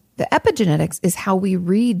the epigenetics is how we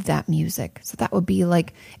read that music. So that would be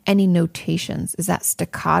like any notations. Is that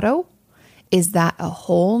staccato? Is that a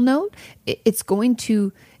whole note? It's going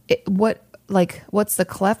to, what's the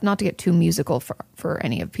clef? Not to get too musical for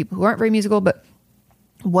any of people who aren't very musical, but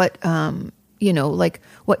what,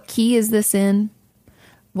 what key is this in?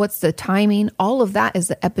 What's the timing? All of that is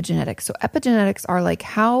the epigenetics. So epigenetics are like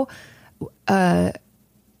how they're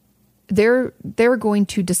going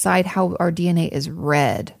to decide how our DNA is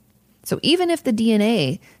read. So even if the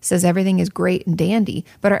DNA says everything is great and dandy,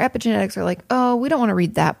 but our epigenetics are like, oh, we don't want to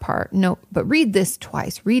read that part. No, but read this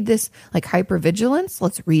twice. Read this like hypervigilance.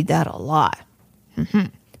 Let's read that a lot.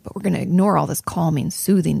 But we're going to ignore all this calming,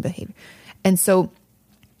 soothing behavior. And so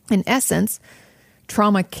in essence,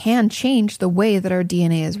 trauma can change the way that our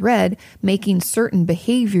DNA is read, making certain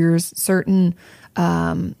behaviors, certain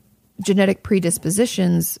genetic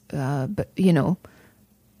predispositions,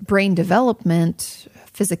 brain development,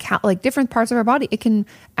 physical, like different parts of our body. It can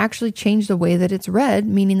actually change the way that it's read,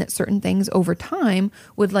 meaning that certain things over time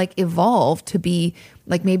would like evolve to be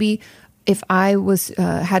like, maybe if I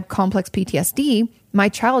had complex PTSD, my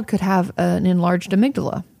child could have an enlarged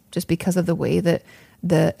amygdala just because of the way that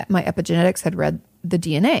my epigenetics had read the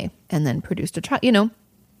DNA and then produced a child.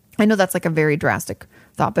 I know that's like a very drastic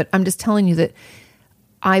thought, but I'm just telling you that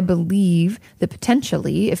I believe that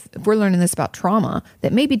potentially, if we're learning this about trauma,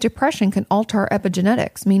 that maybe depression can alter our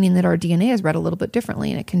epigenetics, meaning that our DNA is read a little bit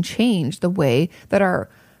differently, and it can change the way that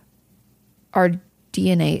our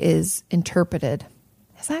DNA is interpreted.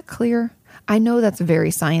 Is that clear? I know that's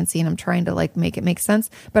very sciencey, and I'm trying to like make it make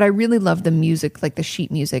sense, but I really love the music, like the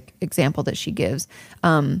sheet music example that she gives.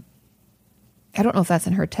 I don't know if that's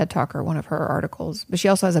in her TED Talk or one of her articles, but she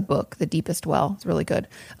also has a book, The Deepest Well. It's really good.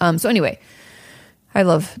 So anyway, I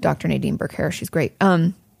love Dr. Nadine Burke-Harris. She's great.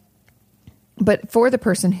 But for the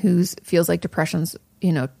person who feels like depression's,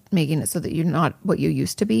 making it so that you're not what you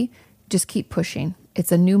used to be, just keep pushing.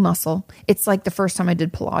 It's a new muscle. It's like the first time I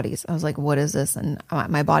did Pilates. I was like, what is this? And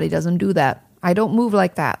my body doesn't do that. I don't move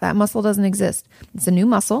like that. That muscle doesn't exist. It's a new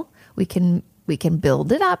muscle. We can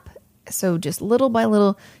build it up. So just little by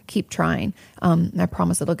little, keep trying. I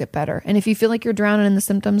promise it'll get better. And if you feel like you're drowning in the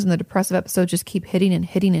symptoms and the depressive episode just keep hitting and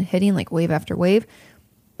hitting and hitting like wave after wave,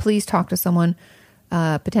 please talk to someone,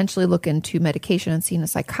 potentially look into medication and seeing a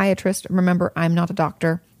psychiatrist. Remember, I'm not a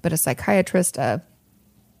doctor, but a psychiatrist,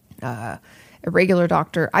 a regular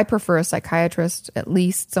doctor. I prefer a psychiatrist, at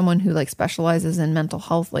least someone who like specializes in mental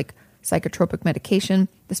health, like psychotropic medication.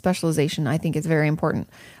 The specialization I think is very important.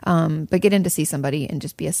 But get in to see somebody and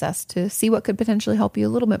just be assessed to see what could potentially help you a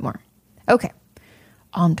little bit more. Okay,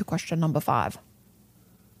 on to question number 5.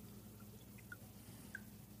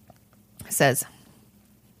 It says,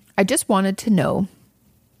 I just wanted to know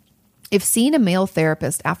if seeing a male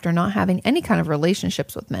therapist after not having any kind of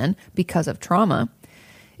relationships with men because of trauma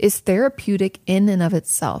is therapeutic in and of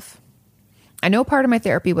itself. I know part of my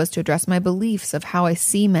therapy was to address my beliefs of how I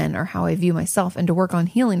see men or how I view myself and to work on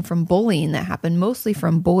healing from bullying that happened mostly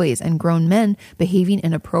from boys and grown men behaving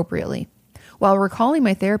inappropriately. While recalling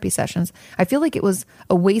my therapy sessions, I feel like it was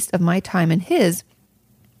a waste of my time and his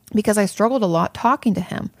because I struggled a lot talking to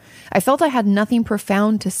him. I felt I had nothing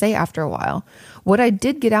profound to say after a while. What I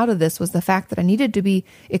did get out of this was the fact that I needed to be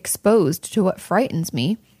exposed to what frightens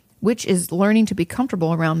me, which is learning to be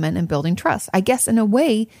comfortable around men and building trust. I guess in a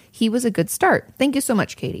way, he was a good start. Thank you so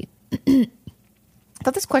much, Katie. I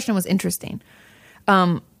thought this question was interesting.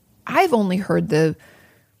 I've only heard the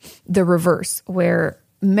reverse, where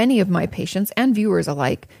many of my patients and viewers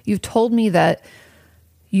alike, you've told me that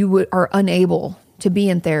you are unable to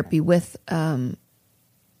be in therapy with a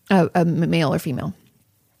male or female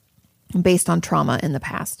based on trauma in the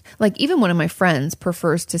past. Like even one of my friends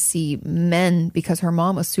prefers to see men because her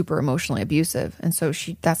mom was super emotionally abusive. And so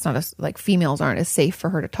that's not like females aren't as safe for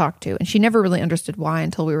her to talk to. And she never really understood why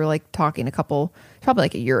until we were like talking probably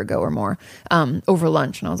like a year ago or more, over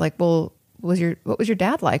lunch. And I was like, well, what was your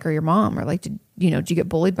dad like or your mom? Or like, did you get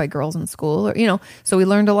bullied by girls in school or, so we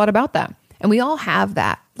learned a lot about that. And we all have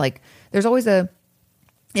that. Like there's always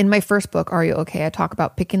in my first book, Are You Okay? I talk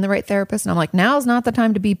about picking the right therapist. And I'm like, now's not the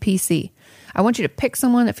time to be PC. I want you to pick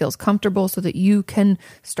someone that feels comfortable so that you can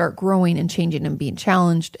start growing and changing and being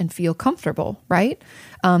challenged and feel comfortable, right?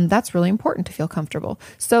 That's really important to feel comfortable.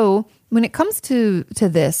 So when it comes to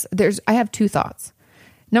this, I have 2 thoughts.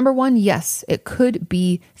 Number 1, yes, it could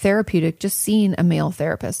be therapeutic just seeing a male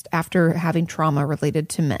therapist after having trauma related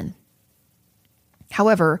to men.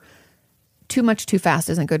 However, too much too fast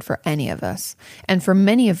isn't good for any of us. And for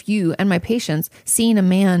many of you and my patients, seeing a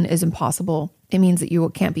man is impossible. It means that you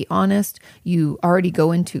can't be honest. You already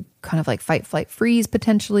go into kind of like fight, flight, freeze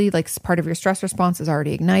potentially, like part of your stress response is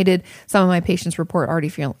already ignited. Some of my patients report already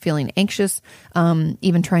feeling anxious,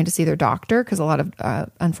 even trying to see their doctor, because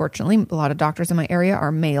unfortunately, a lot of doctors in my area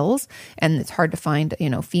are males, and it's hard to find,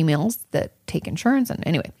 females that take insurance. And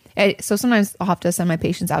anyway, so sometimes I'll have to send my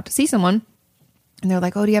patients out to see someone. And they're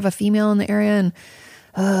like, oh, do you have a female in the area? And,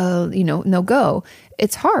 no go.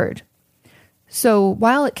 It's hard. So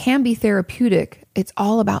while it can be therapeutic, it's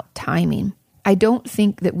all about timing. I don't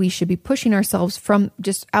think that we should be pushing ourselves from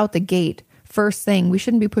just out the gate. First thing, we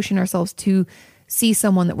shouldn't be pushing ourselves to see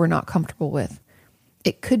someone that we're not comfortable with.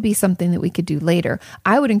 It could be something that we could do later.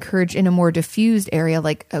 I would encourage in a more diffused area,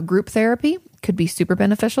 like a group therapy, could be super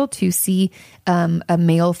beneficial to see a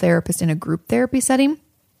male therapist in a group therapy setting.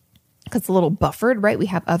 Because it's a little buffered, right? We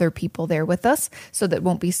have other people there with us, so that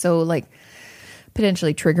won't be so like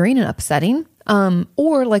potentially triggering and upsetting.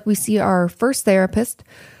 Or like we see our first therapist.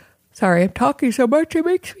 Sorry, I'm talking so much, it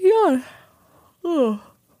makes me yawn.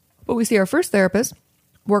 But we see our first therapist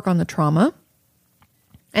work on the trauma.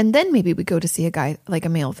 And then maybe we go to see a guy like a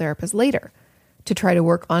male therapist later to try to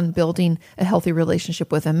work on building a healthy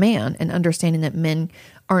relationship with a man and understanding that men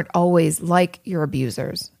aren't always like your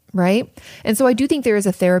abusers. Right? And so I do think there is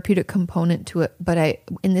a therapeutic component to it, but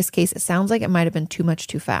in this case, it sounds like it might have been too much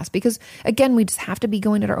too fast because again, we just have to be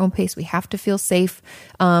going at our own pace. We have to feel safe.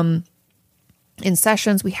 In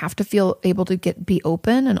sessions, we have to feel able to be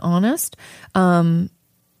open and honest. Because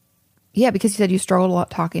you said you struggled a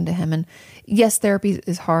lot talking to him, and yes, therapy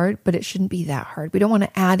is hard, but it shouldn't be that hard. We don't want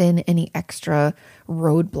to add in any extra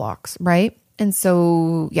roadblocks. Right? And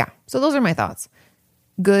so, so those are my thoughts.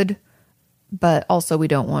 Good. But also we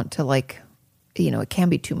don't want to it can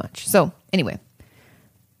be too much. So anyway,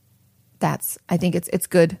 I think it's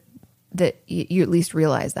good that you at least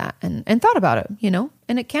realize that and thought about it,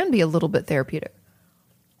 and it can be a little bit therapeutic.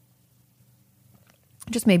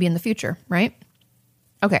 Just maybe in the future, right?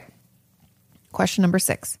 Okay. Question number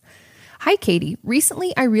 6. Hi, Katie.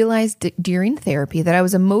 Recently, I realized during therapy that I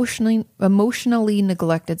was emotionally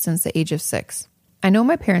neglected since the age of 6. I know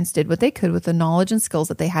my parents did what they could with the knowledge and skills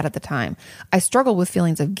that they had at the time. I struggle with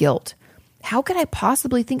feelings of guilt. How could I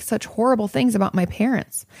possibly think such horrible things about my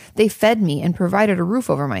parents? They fed me and provided a roof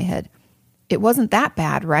over my head. It wasn't that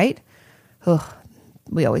bad, right? Ugh,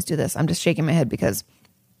 we always do this. I'm just shaking my head because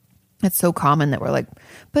it's so common that we're like,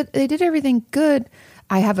 but they did everything good.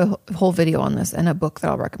 I have a whole video on this and a book that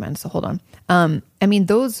I'll recommend. So hold on.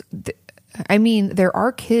 There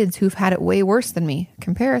are kids who've had it way worse than me.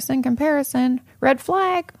 Comparison, red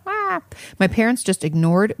flag. My parents just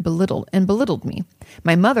ignored, belittled me.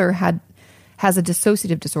 My mother has a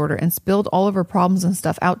dissociative disorder and spilled all of her problems and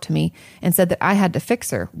stuff out to me and said that I had to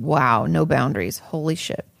fix her. Wow, no boundaries. Holy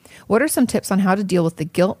shit. What are some tips on how to deal with the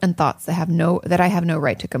guilt and thoughts that I have no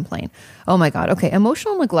right to complain? Oh my God. Okay.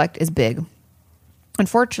 Emotional neglect is big.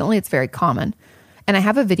 Unfortunately, it's very common. And I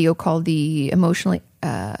have a video called the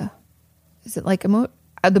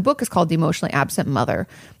book is called The Emotionally Absent Mother,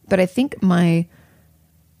 but I think I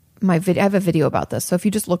have a video about this. So if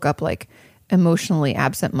you just look up like emotionally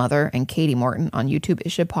absent mother and Katie Morton on YouTube, it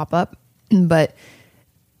should pop up. But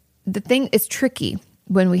the thing is tricky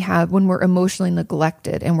when we're emotionally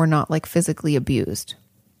neglected and we're not like physically abused.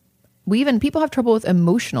 People have trouble with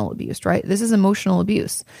emotional abuse, right? This is emotional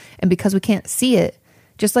abuse. And because we can't see it,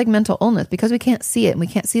 just like mental illness, because we can't see it and we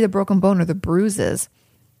can't see the broken bone or the bruises,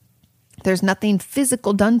 there's nothing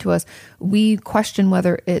physical done to us. We question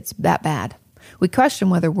whether it's that bad. We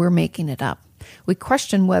question whether we're making it up. We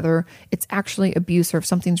question whether it's actually abuse or if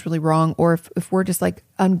something's really wrong or if we're just like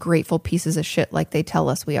ungrateful pieces of shit like they tell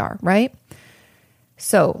us we are, right?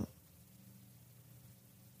 So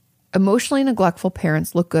emotionally neglectful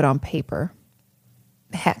parents look good on paper.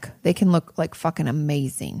 Heck, they can look like fucking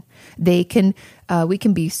amazing. We can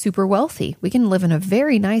be super wealthy. We can live in a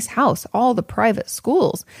very nice house, all the private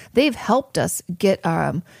schools. They've helped us get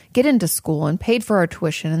into school and paid for our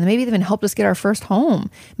tuition. And maybe they've even helped us get our first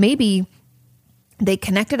home. Maybe they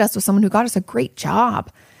connected us with someone who got us a great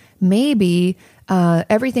job. Maybe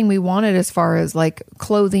everything we wanted as far as like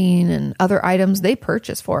clothing and other items, they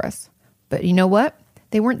purchased for us. But you know what?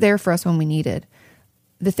 They weren't there for us when we needed.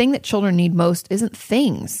 The thing that children need most isn't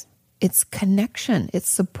things. It's connection. It's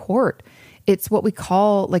support. It's what we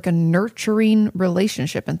call like a nurturing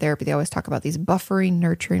relationship in therapy. They always talk about these buffering,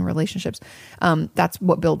 nurturing relationships. That's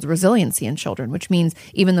what builds resiliency in children, which means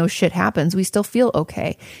even though shit happens, we still feel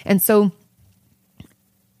okay. And so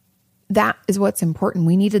that is what's important.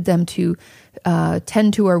 We needed them to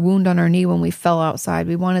tend to our wound on our knee when we fell outside.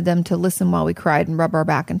 We wanted them to listen while we cried and rub our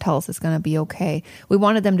back and tell us it's going to be okay. We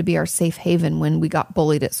wanted them to be our safe haven when we got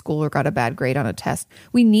bullied at school or got a bad grade on a test.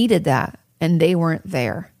 We needed that, and they weren't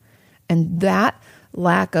there. And that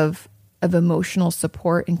lack of emotional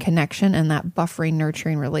support and connection and that buffering,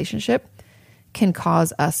 nurturing relationship can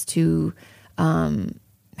cause us to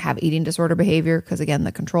have eating disorder behavior, because again,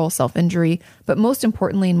 the control, self-injury, but most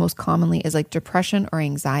importantly and most commonly is like depression or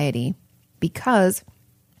anxiety, because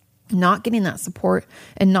not getting that support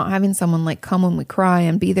and not having someone like come when we cry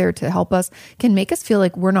and be there to help us can make us feel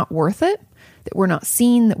like we're not worth it, that we're not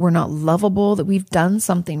seen, that we're not lovable, that we've done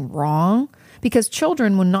something wrong. Because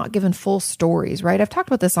children, when not given full stories, right? I've talked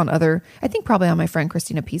about this on I think probably on my friend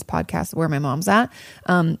Christina P's podcast, Where My Mom's At,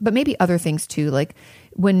 but maybe other things too. Like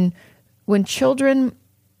when children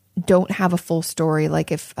don't have a full story,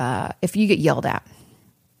 like if you get yelled at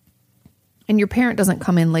and your parent doesn't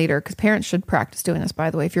come in later, because parents should practice doing this,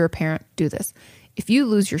 by the way. If you're a parent, do this. If you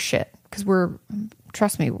lose your shit, because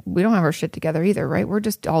trust me, we don't have our shit together either, right? We're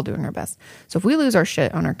just all doing our best. So if we lose our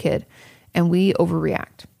shit on our kid and we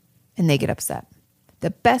overreact and they get upset,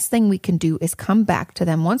 the best thing we can do is come back to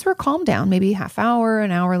them once we're calmed down, maybe half hour,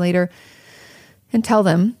 an hour later, and tell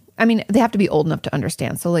them, they have to be old enough to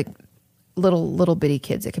understand. So like little bitty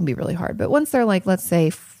kids, it can be really hard. But once they're like, let's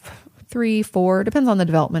say 3, 4, depends on the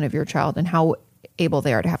development of your child and how able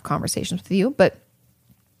they are to have conversations with you. But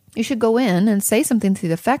you should go in and say something to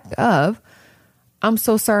the effect of, I'm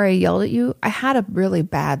so sorry I yelled at you. I had a really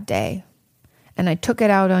bad day and I took it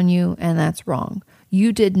out on you, and that's wrong.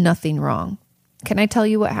 You did nothing wrong. Can I tell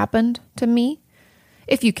you what happened to me?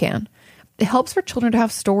 If you can. It helps for children to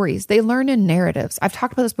have stories. They learn in narratives. I've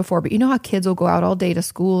talked about this before, but you know how kids will go out all day to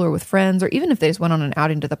school or with friends, or even if they just went on an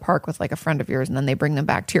outing to the park with like a friend of yours and then they bring them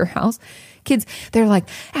back to your house. Kids, they're like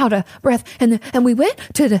out of breath. And we went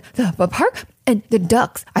to the park and the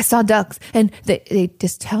ducks, I saw ducks. And they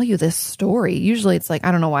just tell you this story. Usually it's like,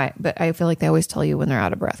 I don't know why, but I feel like they always tell you when they're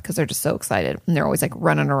out of breath because they're just so excited. And they're always like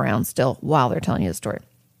running around still while they're telling you the story.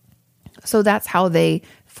 So that's how they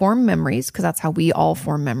form memories, because that's how we all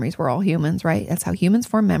form memories. We're all humans, right? That's how humans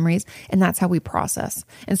form memories, and that's how we process.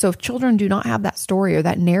 And so if children do not have that story or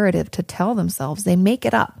that narrative to tell themselves, they make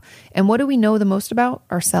it up. And what do we know the most about?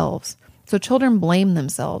 Ourselves. So children blame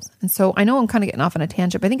themselves. And so I know I'm kind of getting off on a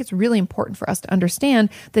tangent, but I think it's really important for us to understand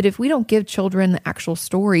that if we don't give children the actual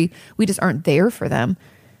story, we just aren't there for them.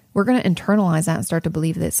 We're going to internalize that and start to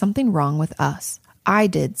believe that it's something wrong with us. I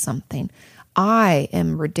did something. I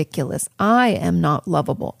am ridiculous. I am not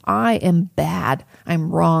lovable. I am bad.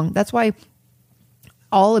 I'm wrong. That's why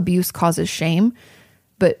all abuse causes shame,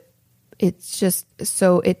 but it's just,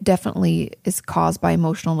 so it definitely is caused by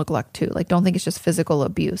emotional neglect too. Like, don't think it's just physical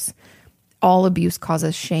abuse. All abuse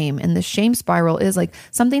causes shame. And the shame spiral is like,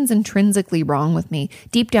 something's intrinsically wrong with me.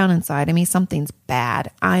 Deep down inside of me, something's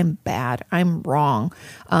bad. I'm bad. I'm wrong.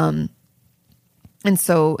 And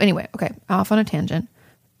so anyway, okay, off on a tangent.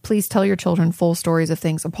 Please tell your children full stories of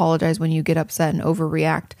things. Apologize when you get upset and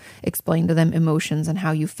overreact. Explain to them emotions and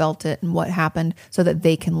how you felt it and what happened so that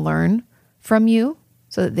they can learn from you,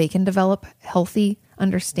 so that they can develop healthy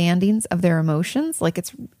understandings of their emotions. Like,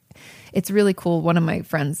 it's really cool. One of my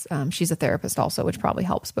friends, she's a therapist also, which probably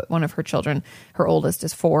helps, but one of her children, her oldest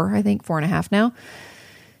is 4, I think 4.5 now.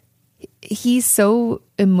 He's so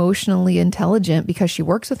emotionally intelligent because she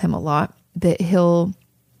works with him a lot that he'll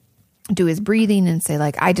do his breathing and say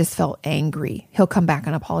like, I just felt angry. He'll come back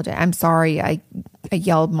and apologize. I'm sorry. I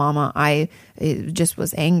yelled, Mama. I just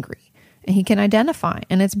was angry. And he can identify,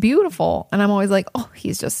 and it's beautiful. And I'm always like, oh,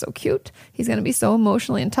 he's just so cute. He's going to be so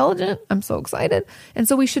emotionally intelligent. I'm so excited. And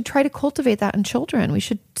so we should try to cultivate that in children. We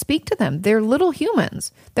should speak to them. They're little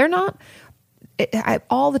humans. They're not,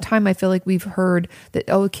 all the time I feel like we've heard that,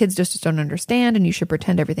 oh, kids just don't understand and you should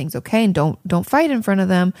pretend everything's okay and don't fight in front of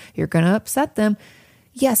them. You're going to upset them.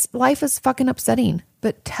 Yes, life is fucking upsetting,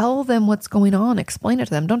 but tell them what's going on. Explain it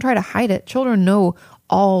to them. Don't try to hide it. Children know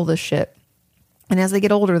all the shit. And as they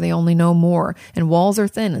get older, they only know more, and walls are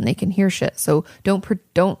thin and they can hear shit. So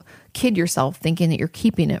don't kid yourself thinking that you're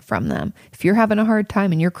keeping it from them. If you're having a hard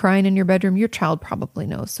time and you're crying in your bedroom, your child probably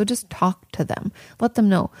knows. So just talk to them. Let them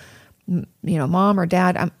know, Mom or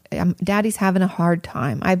Dad, Daddy's having a hard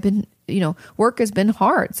time. I've been, work has been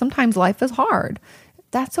hard. Sometimes life is hard.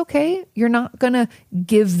 That's okay. You're not going to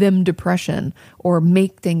give them depression or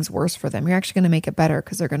make things worse for them. You're actually going to make it better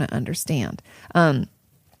because they're going to understand.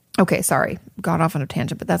 Okay, sorry, got off on a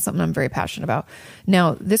tangent, but that's something I'm very passionate about.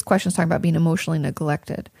 Now, this question is talking about being emotionally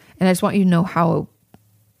neglected. And I just want you to know how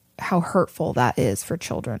hurtful that is for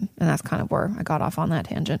children. And that's kind of where I got off on that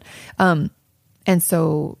tangent. And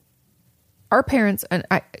so our parents,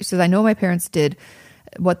 I know my parents did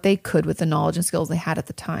what they could with the knowledge and skills they had at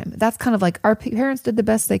the time. That's kind of like our parents did the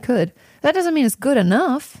best they could. That doesn't mean it's good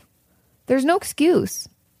enough. There's no excuse.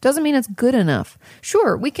 Doesn't mean it's good enough.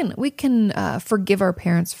 Sure, we can forgive our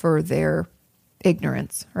parents for their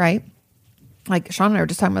ignorance, right? Like Sean and I were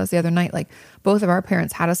just talking about this the other night. Like both of our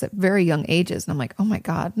parents had us at very young ages, and I'm like, oh my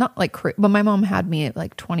God, not like, but my mom had me at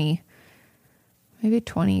like 20, maybe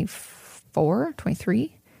 24,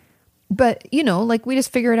 23. But, like we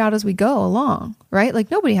just figure it out as we go along, right?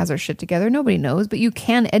 Like nobody has their shit together. Nobody knows, but you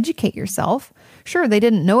can educate yourself. Sure, they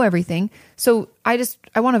didn't know everything. So I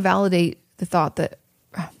want to validate the thought that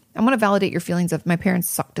I want to validate your feelings of my parents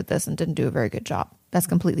sucked at this and didn't do a very good job. That's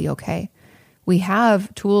completely okay. We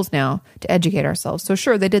have tools now to educate ourselves. So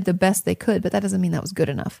sure, they did the best they could, but that doesn't mean that was good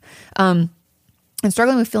enough. And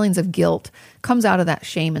struggling with feelings of guilt comes out of that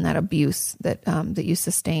shame and that abuse that you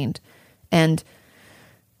sustained. And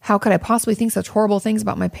how could I possibly think such horrible things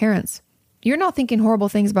about my parents? You're not thinking horrible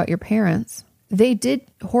things about your parents. They did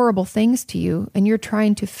horrible things to you, and you're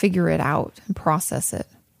trying to figure it out and process it.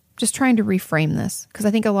 Just trying to reframe this, because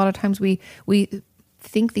I think a lot of times we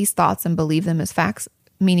think these thoughts and believe them as facts,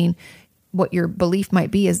 meaning what your belief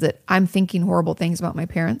might be is that I'm thinking horrible things about my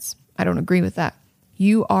parents. I don't agree with that.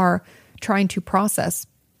 You are trying to process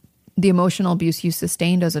the emotional abuse you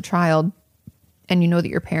sustained as a child, and you know that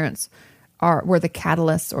your parents were the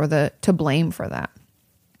catalysts or to blame for that,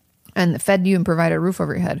 and fed you and provided a roof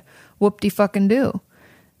over your head. Whoop-de-fucking-do.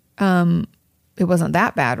 It wasn't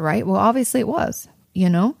that bad, right? Well, obviously it was,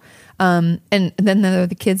 and then there are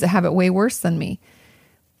the kids that have it way worse than me.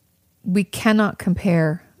 We cannot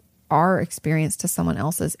compare our experience to someone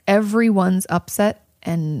else's. Everyone's upset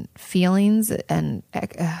and feelings and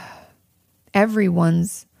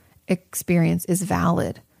everyone's experience is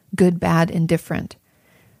valid, good, bad, indifferent.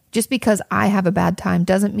 Just because I have a bad time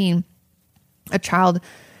doesn't mean a child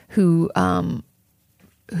who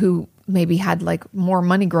maybe had like more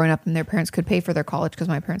money growing up and their parents could pay for their college because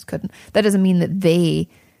my parents couldn't. That doesn't mean that they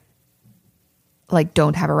like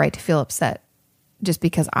don't have a right to feel upset just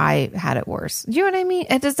because I had it worse. Do you know what I mean?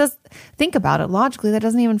 It just does. Think about it logically. That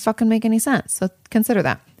doesn't even fucking make any sense. So consider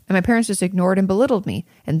that. And my parents just ignored and belittled me.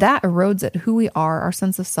 And that erodes at who we are, our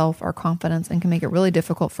sense of self, our confidence, and can make it really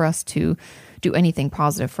difficult for us to do anything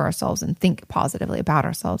positive for ourselves and think positively about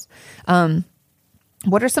ourselves.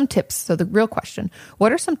 What are some tips? So the real question,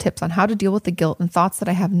 what are some tips on how to deal with the guilt and thoughts that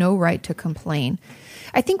I have no right to complain?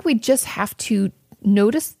 I think we just have to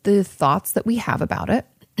notice the thoughts that we have about it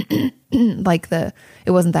like it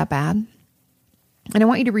wasn't that bad. And I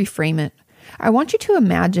want you to reframe it. I want you to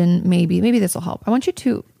imagine, maybe this will help. I want you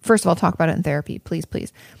to, first of all, talk about it in therapy, please.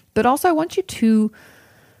 But also I want you to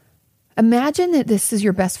imagine that this is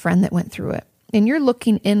your best friend that went through it and you're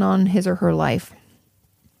looking in on his or her life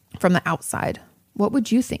from the outside. What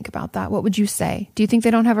would you think about that? What would you say? Do you think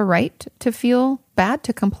they don't have a right to feel bad,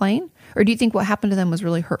 to complain? Or do you think what happened to them was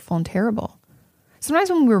really hurtful and terrible? Sometimes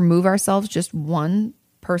when we remove ourselves just one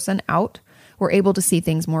person out, we're able to see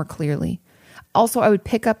things more clearly. Also, I would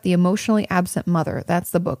pick up The Emotionally Absent Mother.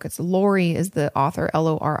 That's the book. It's Lori is the author,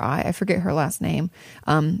 Lori. I forget her last name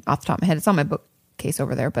off the top of my head. It's on my bookcase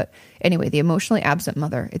over there. But anyway, The Emotionally Absent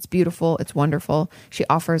Mother. It's beautiful. It's wonderful. She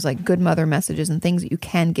offers like good mother messages and things that you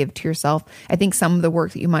can give to yourself. I think some of the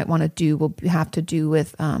work that you might want to do will have to do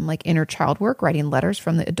with like inner child work, writing letters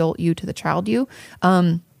from the adult you to the child you.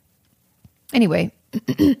 Anyway,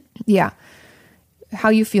 yeah. How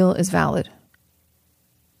you feel is valid.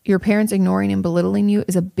 Your parents ignoring and belittling you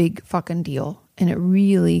is a big fucking deal. And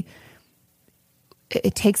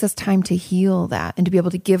it takes us time to heal that and to be able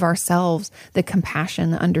to give ourselves the compassion,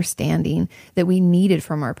 the understanding that we needed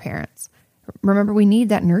from our parents. Remember, we need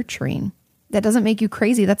that nurturing. That doesn't make you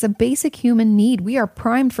crazy. That's a basic human need. We are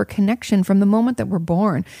primed for connection from the moment that we're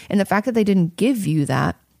born. And the fact that they didn't give you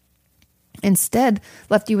that, instead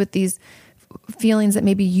left you with these feelings that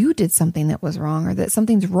maybe you did something that was wrong or that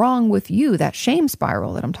something's wrong with you, that shame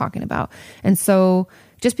spiral that I'm talking about. And so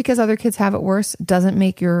just because other kids have it worse doesn't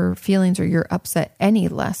make your feelings or your upset any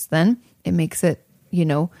less than. It makes it,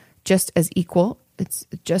 just as equal. It's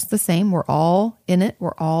just the same. We're all in it.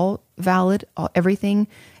 We're all valid.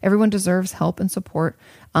 Everyone deserves help and support.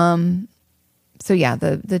 So yeah,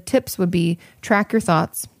 the tips would be track your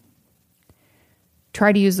thoughts.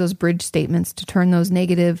 Try to use those bridge statements to turn those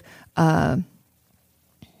negative, I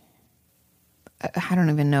don't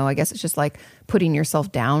even know. I guess it's just like putting yourself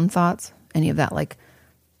down thoughts, any of that like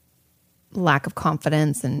lack of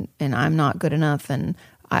confidence and I'm not good enough. And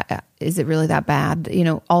is it really that bad?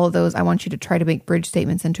 All of those, I want you to try to make bridge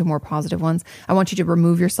statements into more positive ones. I want you to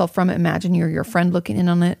remove yourself from it. Imagine you're your friend looking in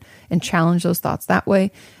on it and challenge those thoughts that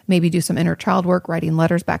way. Maybe do some inner child work, writing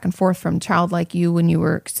letters back and forth from childlike you when you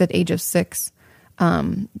were at age of 6.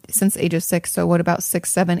 Since the age of 6. So what about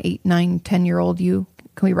 6, 7, 8, 9, 10-year-old you?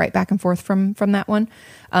 Can we write back and forth from that one?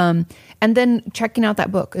 And then checking out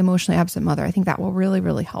that book, Emotionally Absent Mother. I think that will really,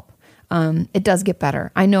 really help. It does get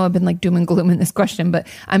better. I know I've been like doom and gloom in this question, but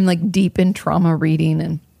I'm like deep in trauma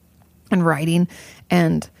reading and writing,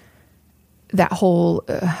 and that whole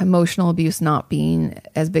emotional abuse not being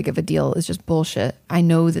as big of a deal is just bullshit. I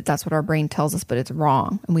know that that's what our brain tells us, but it's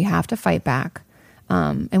wrong. And we have to fight back.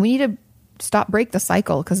 And we need to break the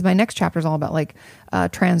cycle, because my next chapter is all about like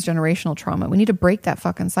transgenerational trauma. We need to break that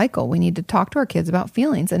fucking cycle. We need to talk to our kids about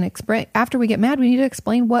feelings and after we get mad, we need to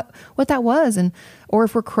explain what that was. Or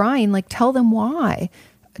if we're crying, like tell them why.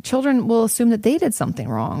 Children will assume that they did something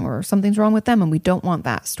wrong or something's wrong with them. And we don't want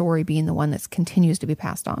that story being the one that continues to be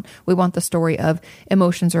passed on. We want the story of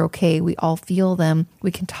emotions are okay. We all feel them. We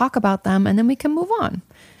can talk about them and then we can move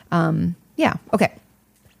on. Yeah. Okay.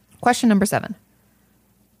 Question number 7.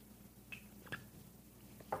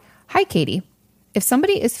 Hi, Katie. If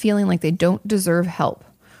somebody is feeling like they don't deserve help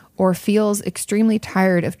or feels extremely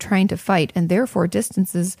tired of trying to fight and therefore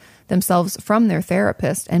distances themselves from their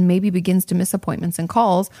therapist and maybe begins to miss appointments and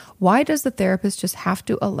calls, why does the therapist just have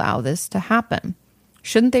to allow this to happen?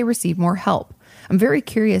 Shouldn't they receive more help? I'm very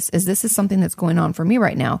curious, as this is something that's going on for me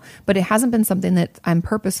right now, but it hasn't been something that I'm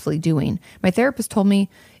purposefully doing. My therapist told me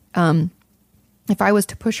if I was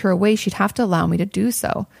to push her away, she'd have to allow me to do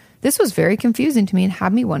so. This was very confusing to me and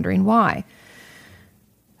had me wondering why.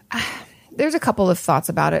 There's a couple of thoughts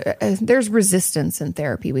about it. There's resistance in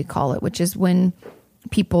therapy, we call it, which is when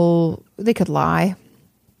people, they could lie,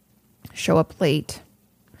 show up late.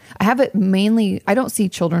 I have it mainly, I don't see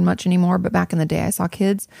children much anymore, but back in the day I saw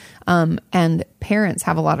kids, and parents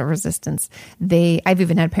have a lot of resistance. I've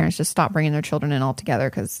even had parents just stop bringing their children in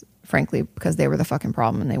altogether because they were the fucking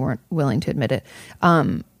problem and they weren't willing to admit it.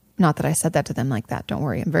 Not that I said that to them like that. Don't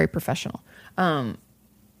worry. I'm very professional.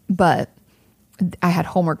 But I had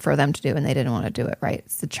homework for them to do and they didn't want to do it. Right.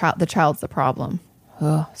 It's the child's the problem.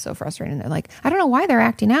 Oh, so frustrating. They're like, I don't know why they're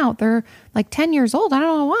acting out. They're like 10 years old. I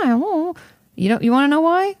don't know why. Oh. You want to know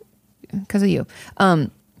why? Because of you.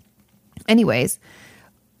 Anyways,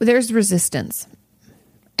 there's resistance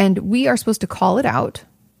and we are supposed to call it out,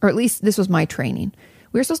 or at least this was my training.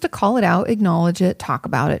 We're supposed to call it out, acknowledge it, talk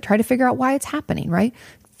about it, try to figure out why it's happening. Right.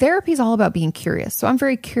 Therapy is all about being curious. So I'm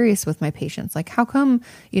very curious with my patients. Like, how come,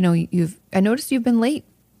 I noticed you've been late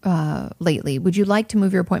lately? Would you like to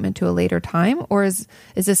move your appointment to a later time? Or is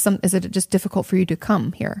it just difficult for you to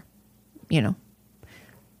come here? You know,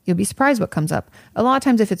 you'll be surprised what comes up. A lot of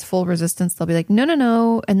times if it's full resistance, they'll be like,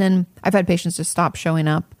 no. And then I've had patients just stop showing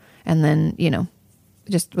up and then, you know,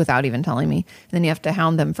 just without even telling me. And then you have to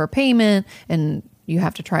hound them for payment and you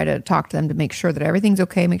have to try to talk to them to make sure that everything's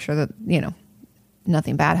okay, make sure that, you know,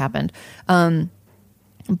 nothing bad happened.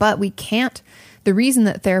 But we can't, the reason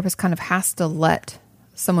that therapist kind of has to let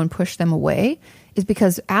someone push them away is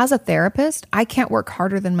because as a therapist, I can't work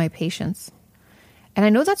harder than my patients. And I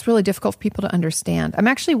know that's really difficult for people to understand. I'm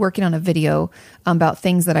actually working on a video about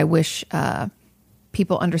things that I wish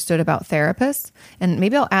people understood about therapists. And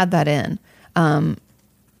maybe I'll add that in.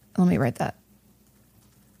 Let me write that.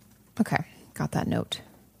 Okay, got that note.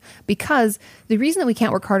 Because the reason that we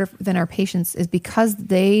can't work harder than our patients is because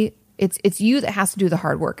it's you that has to do the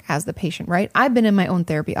hard work as the patient, right? I've been in my own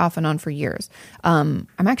therapy off and on for years. I'm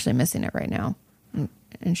actually missing it right now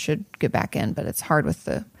and should get back in, but it's hard with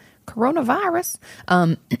the coronavirus.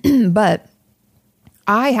 But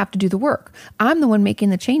I have to do the work. I'm the one making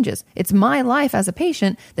the changes. It's my life as a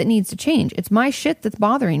patient that needs to change. It's my shit that's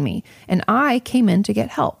bothering me. And I came in to get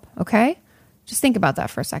help. Okay? Just think about that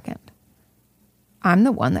for a second. I'm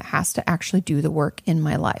the one that has to actually do the work in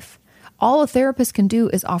my life. All a therapist can do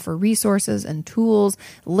is offer resources and tools,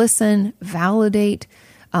 listen, validate.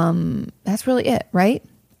 That's really it, right?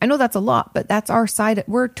 I know that's a lot, but that's our side.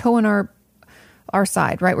 We're towing our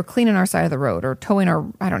side, right? We're cleaning our side of the road or towing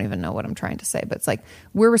I don't even know what I'm trying to say, but it's like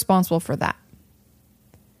we're responsible for that.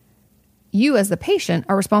 You as the patient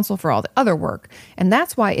are responsible for all the other work. And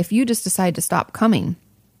that's why if you just decide to stop coming,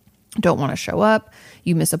 don't want to show up,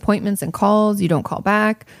 you miss appointments and calls, you don't call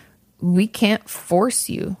back, we can't force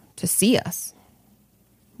you to see us.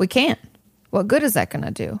 We can't. What good is that going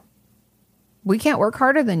to do? We can't work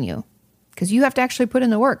harder than you because you have to actually put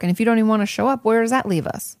in the work. And if you don't even want to show up, where does that leave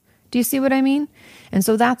us? Do you see what I mean? And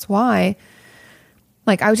so that's why,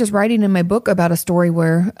 like I was just writing in my book about a story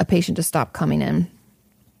where a patient just stopped coming in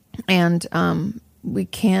and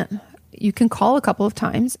you can call a couple of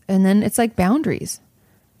times and then it's like boundaries.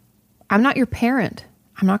 I'm not your parent.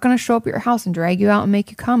 I'm not going to show up at your house and drag you out and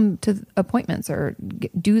make you come to appointments or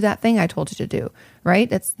do that thing I told you to do, right?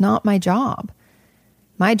 That's not my job.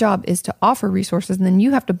 My job is to offer resources and then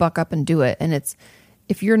you have to buck up and do it. And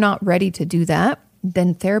if you're not ready to do that,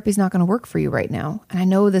 then therapy is not going to work for you right now. And I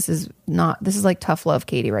know this is like tough love,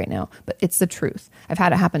 Katie, right now, but it's the truth. I've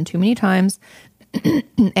had it happen too many times.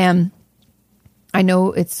 And I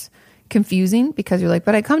know it's confusing because you're like,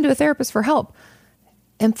 but I come to a therapist for help.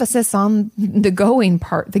 Emphasis on the going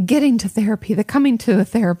part, the getting to therapy, the coming to a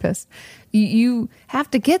therapist. You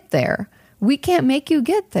have to get there. We can't make you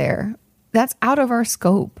get there. That's out of our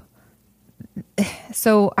scope.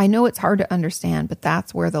 So I know it's hard to understand, but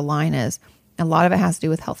that's where the line is. A lot of it has to do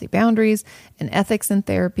with healthy boundaries and ethics in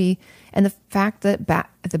therapy. And the fact that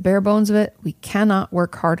at the bare bones of it, we cannot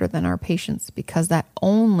work harder than our patients because that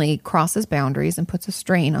only crosses boundaries and puts a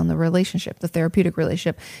strain on the relationship, the therapeutic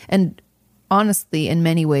relationship. And honestly, in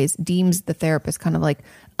many ways, deems the therapist kind of like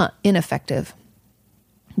ineffective.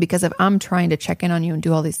 Because if I'm trying to check in on you and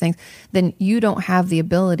do all these things, then you don't have the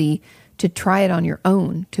ability to try it on your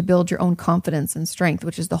own, to build your own confidence and strength,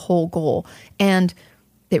 which is the whole goal. And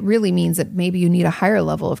it really means that maybe you need a higher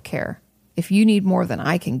level of care. If you need more than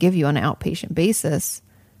I can give you on an outpatient basis,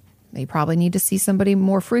 you probably need to see somebody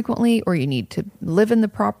more frequently, or you need to live in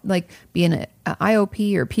the be in an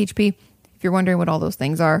IOP or PHP. If you're wondering what all those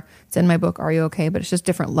things are, it's in my book, Are You Okay? But it's just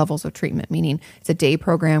different levels of treatment, meaning it's a day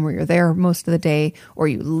program where you're there most of the day, or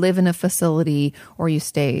you live in a facility, or you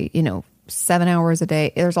stay, 7 hours a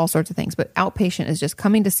day. There's all sorts of things. But outpatient is just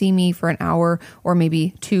coming to see me for an hour or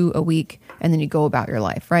maybe 2 a week, and then you go about your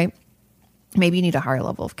life, right? Maybe you need a higher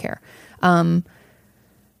level of care.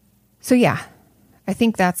 So yeah, I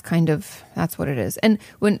think that's what it is. And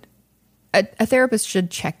when a therapist should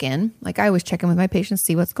check in, like I always check in with my patients,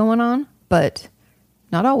 see what's going on, but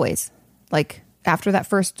not always. Like after that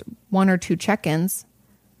first 1 or 2 check-ins,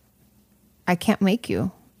 I can't make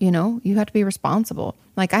you, you have to be responsible.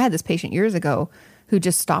 Like I had this patient years ago who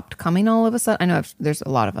just stopped coming all of a sudden. I know there's a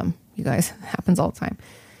lot of them, you guys, it happens all the time.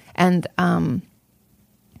 And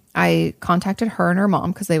I contacted her and her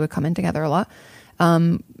mom because they would come in together a lot.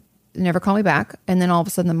 Never call me back. And then all of a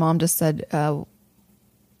sudden the mom just said,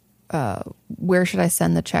 where should I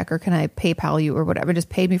send the check, or can I PayPal you or whatever? Just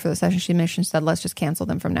paid me for the session she missed. She said, let's just cancel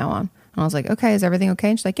them from now on. And I was like, okay, is everything okay?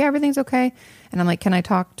 And she's like, yeah, everything's okay. And I'm like, can I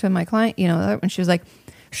talk to my client? And she was like,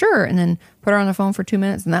 sure. And then put her on the phone for 2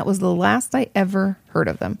 minutes. And that was the last I ever heard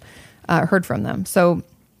from them. So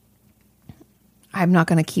I'm not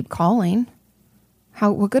going to keep calling.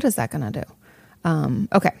 What good is that going to do?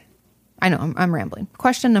 Okay. I know I'm rambling.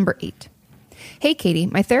 Question number 8. Hey, Katie,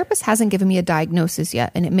 my therapist hasn't given me a diagnosis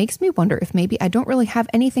yet, and it makes me wonder if maybe I don't really have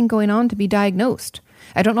anything going on to be diagnosed.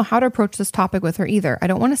 I don't know how to approach this topic with her either. I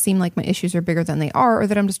don't want to seem like my issues are bigger than they are, or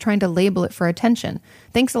that I'm just trying to label it for attention.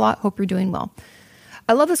 Thanks a lot. Hope you're doing well.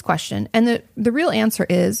 I love this question. And the real answer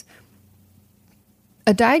is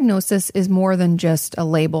a diagnosis is more than just a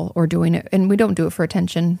label or doing it. And we don't do it for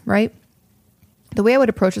attention, right? The way I would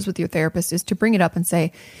approach this with your therapist is to bring it up and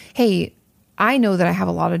say, hey, I know that I have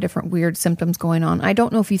a lot of different weird symptoms going on. I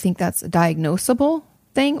don't know if you think that's a diagnosable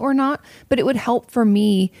thing or not, but it would help for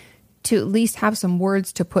me to at least have some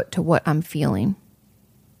words to put to what I'm feeling.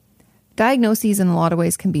 Diagnoses in a lot of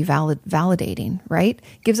ways can be validating, right?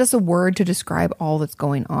 Gives us a word to describe all that's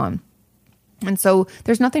going on. And so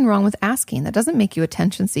there's nothing wrong with asking. That doesn't make you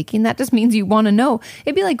attention seeking. That just means you want to know.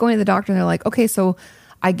 It'd be like going to the doctor and they're like, okay, so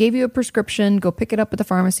I gave you a prescription, go pick it up at the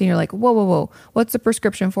pharmacy. And you're like, whoa, what's the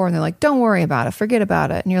prescription for? And they're like, don't worry about it, forget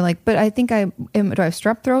about it. And you're like, but I think do I have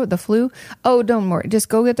strep throat, the flu? Oh, don't worry, just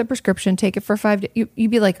go get the prescription, take it for 5 days.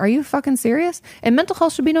 You'd be like, are you fucking serious? And mental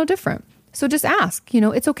health should be no different. So just ask,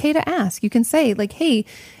 it's okay to ask. You can say like, hey,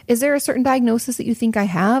 is there a certain diagnosis that you think I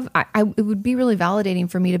have? It would be really validating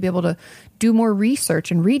for me to be able to do more research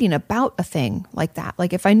and reading about a thing like that.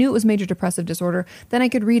 Like if I knew it was major depressive disorder, then I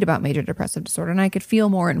could read about major depressive disorder and I could feel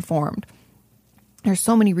more informed. There's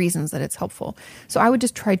so many reasons that it's helpful. So I would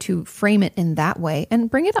just try to frame it in that way and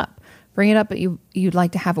bring it up. Bring it up, but you'd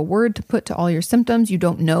like to have a word to put to all your symptoms. You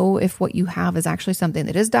don't know if what you have is actually something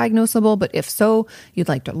that is diagnosable, but if so, you'd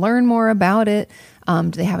like to learn more about it.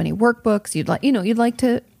 Do they have any workbooks? You'd like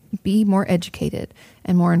to be more educated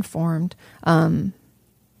and more informed.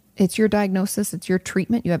 It's your diagnosis. It's your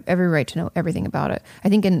treatment. You have every right to know everything about it. I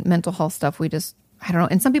think in mental health stuff, I don't know.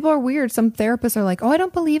 And some people are weird. Some therapists are like, oh, I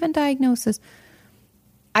don't believe in diagnosis.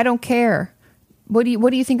 I don't care. What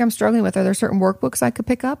do you think I'm struggling with? Are there certain workbooks I could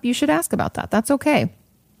pick up? You should ask about that. That's okay.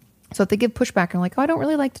 So if they give pushback and like, oh, I don't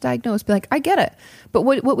really like to diagnose, be like, I get it. But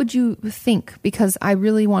what would you think? Because I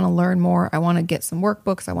really want to learn more. I want to get some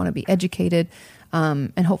workbooks. I want to be educated.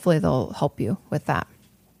 And hopefully they'll help you with that.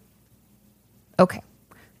 Okay.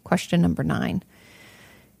 Question number 9.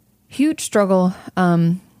 Huge struggle.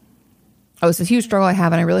 It's a huge struggle I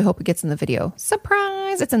have, and I really hope it gets in the video.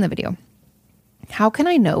 Surprise! It's in the video. How can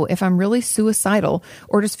I know if I'm really suicidal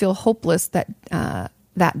or just feel hopeless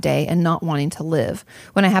that day and not wanting to live?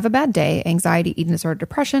 When I have a bad day, anxiety, eating disorder,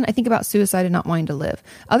 depression, I think about suicide and not wanting to live.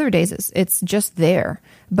 Other days it's just there,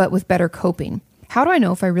 but with better coping. How do I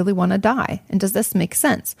know if I really want to die? And does this make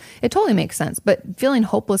sense? It totally makes sense, but feeling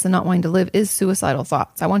hopeless and not wanting to live is suicidal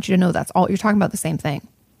thoughts. I want you to know that's all. You're talking about the same thing.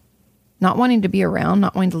 Not wanting to be around,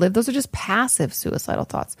 not wanting to live, those are just passive suicidal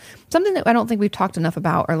thoughts. Something that I don't think we've talked enough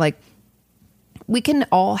about are like, we can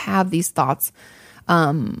all have these thoughts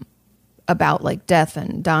about like death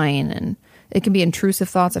and dying, and it can be intrusive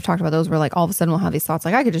thoughts. I've talked about those where like all of a sudden we'll have these thoughts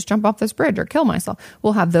like I could just jump off this bridge or kill myself.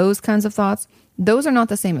 We'll have those kinds of thoughts. Those are not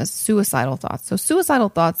the same as suicidal thoughts. So suicidal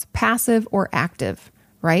thoughts, passive or active,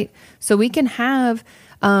 right? So we can have,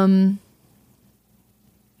 I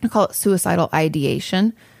call it suicidal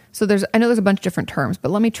ideation. So I know there's a bunch of different terms,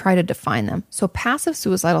 but let me try to define them. So passive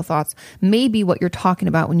suicidal thoughts may be what you're talking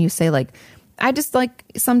about when you say like, I just like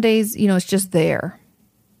some days, it's just there,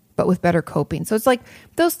 but with better coping. So it's like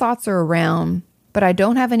those thoughts are around, but I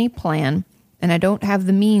don't have any plan and I don't have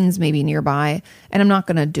the means maybe nearby, and I'm not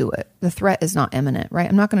going to do it. The threat is not imminent, right?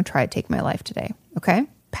 I'm not going to try to take my life today. Okay.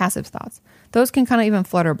 Passive thoughts. Those can kind of even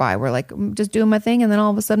flutter by. We're like, I'm just doing my thing. And then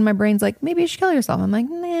all of a sudden my brain's like, maybe you should kill yourself. I'm like,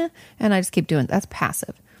 nah. And I just keep doing it. That's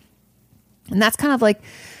passive. And that's kind of like,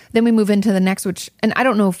 then we move into the next, and I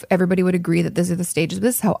don't know if everybody would agree that these are the stages, but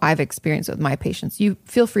this is how I've experienced it with my patients. You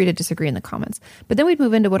feel free to disagree in the comments. But then we'd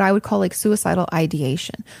move into what I would call like suicidal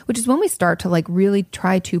ideation, which is when we start to like really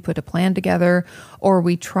try to put a plan together, or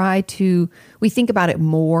we think about it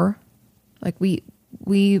more. Like we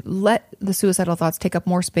let the suicidal thoughts take up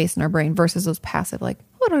more space in our brain versus those passive, like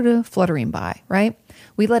fluttering by, right?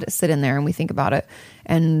 We let it sit in there and we think about it.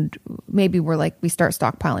 And maybe we start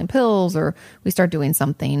stockpiling pills, or we start doing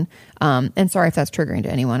something. And sorry if that's triggering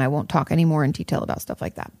to anyone. I won't talk any more in detail about stuff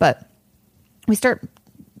like that, but we start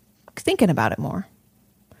thinking about it more.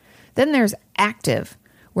 Then there's active,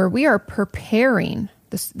 where we are preparing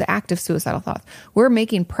the active suicidal thoughts. We're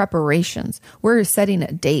making preparations. We're setting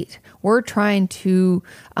a date. We're trying to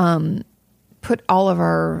get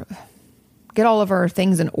all of our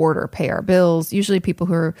things in order, pay our bills. Usually people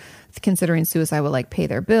who are considering suicide will like pay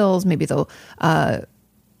their bills. Maybe they'll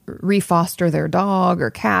refoster their dog or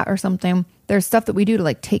cat or something. There's stuff that we do to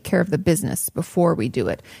like take care of the business before we do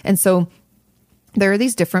it. And so there are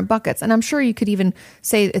these different buckets. And I'm sure you could even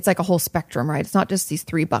say it's like a whole spectrum, right? It's not just these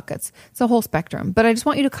 3 buckets. It's a whole spectrum. But I just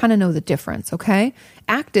want you to kind of know the difference, okay?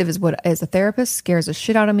 Active is what, as a therapist, scares the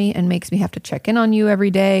shit out of me and makes me have to check in on you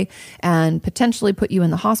every day and potentially put you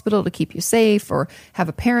in the hospital to keep you safe or have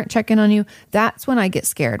a parent check in on you. That's when I get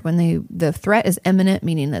scared, when the threat is imminent,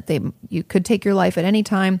 meaning that you could take your life at any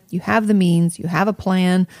time. You have the means, you have a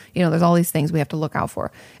plan. There's all these things we have to look out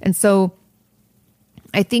for. And so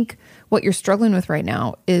I think what you're struggling with right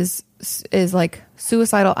now is like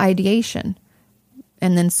suicidal ideation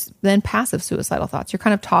and then passive suicidal thoughts. You're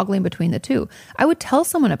kind of toggling between the two. I would tell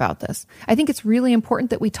someone about this. I think it's really important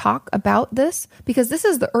that we talk about this because this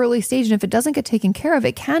is the early stage. And if it doesn't get taken care of,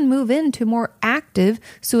 it can move into more active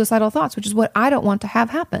suicidal thoughts, which is what I don't want to have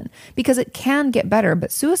happen because it can get better.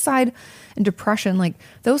 But suicide and depression, like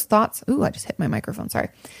those thoughts, I just hit my microphone. Sorry.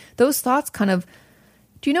 Those thoughts kind of,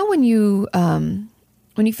 do you know when you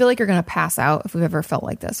feel like you're going to pass out, if we've ever felt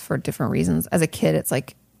like this for different reasons, as a kid, it's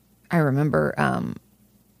like, I remember,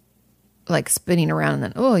 like spinning around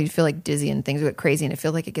and then, you feel like dizzy and things get crazy and it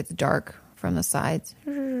feels like it gets dark from the sides.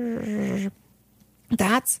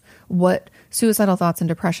 That's what suicidal thoughts and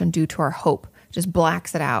depression do to our hope. Just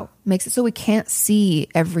blacks it out, makes it so we can't see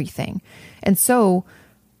everything. And so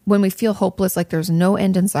when we feel hopeless, like there's no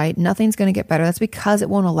end in sight, nothing's going to get better, that's because it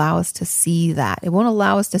won't allow us to see that. It won't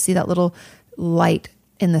allow us to see that little light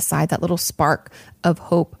in the side, that little spark of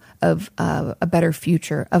hope, of a better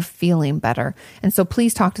future, of feeling better. And so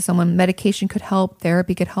please talk to someone. Medication could help.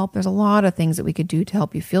 Therapy could help. There's a lot of things that we could do to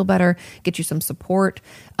help you feel better, get you some support.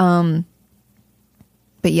 But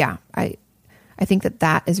yeah, I think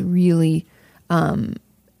that is really,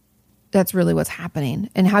 that's really what's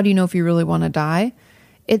happening. And how do you know if you really want to die?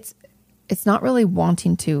 It's not really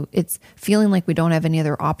wanting to, it's feeling like we don't have any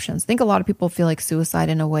other options. I think a lot of people feel like suicide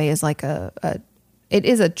in a way is like it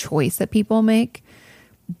is a choice that people make,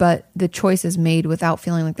 but the choice is made without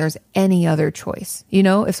feeling like there's any other choice.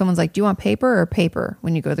 If someone's like, do you want paper or paper?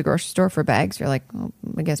 When you go to the grocery store for bags, you're like, well,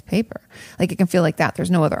 I guess paper. Like it can feel like that. There's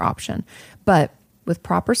no other option. But with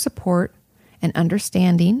proper support and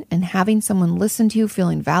understanding and having someone listen to you,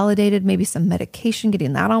 feeling validated, maybe some medication,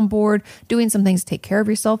 getting that on board, doing some things to take care of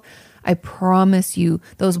yourself, I promise you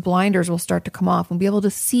those blinders will start to come off and be able to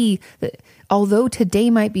see that although today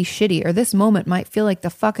might be shitty or this moment might feel like the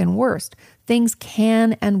fucking worst, things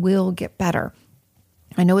can and will get better.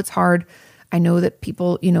 I know it's hard. I know that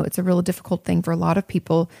people, it's a real difficult thing for a lot of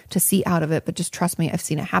people to see out of it, but just trust me, I've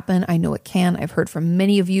seen it happen. I know it can. I've heard from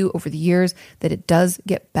many of you over the years that it does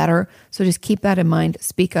get better. So just keep that in mind.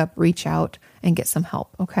 Speak up, reach out, and get some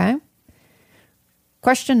help, okay?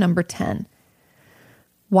 Question number 10.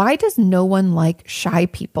 Why does no one like shy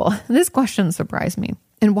people? This question surprised me.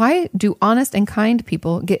 And why do honest and kind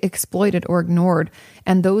people get exploited or ignored,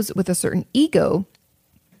 and those with a certain ego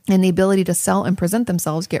and the ability to sell and present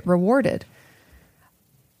themselves get rewarded?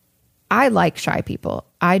 I like shy people.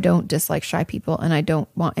 I don't dislike shy people, and I don't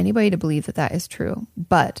want anybody to believe that that is true.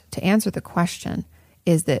 But to answer the question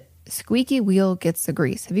is that squeaky wheel gets the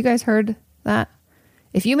grease. Have you guys heard that?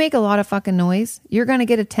 If you make a lot of fucking noise, you're going to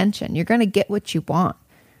get attention. You're going to get what you want.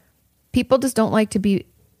 People just don't like to be,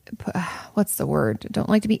 don't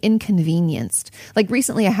like to be inconvenienced. Like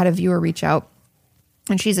recently I had a viewer reach out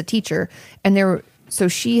and she's a teacher so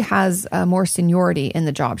she has more seniority in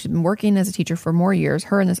the job. She's been working as a teacher for more years,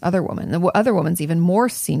 her and this other woman. The other woman's even more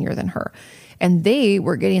senior than her. And they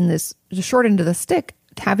were getting this short end of the stick,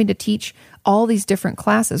 having to teach all these different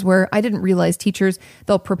classes where I didn't realize teachers,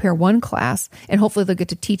 they'll prepare one class and hopefully they'll get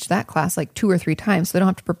to teach that class like 2 or 3 times. So they don't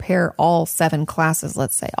have to prepare all 7 classes,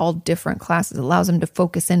 let's say, all different classes. It allows them to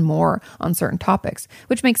focus in more on certain topics,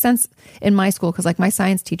 which makes sense in my school because like my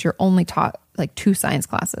science teacher only taught like 2 science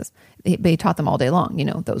classes. They taught them all day long,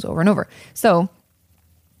 those over and over. So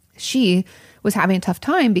she was having a tough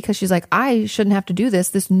time because she's like, I shouldn't have to do this.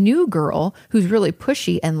 This new girl who's really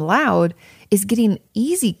pushy and loud is getting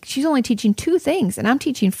easy. She's only teaching 2 things and I'm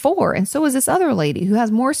teaching 4. And so is this other lady who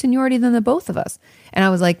has more seniority than the both of us. And I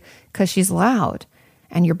was like, because she's loud.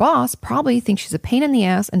 And your boss probably thinks she's a pain in the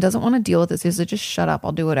ass and doesn't want to deal with this. He's like, just shut up.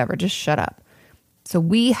 I'll do whatever. Just shut up. So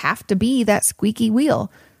we have to be that squeaky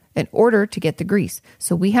wheel in order to get the grease.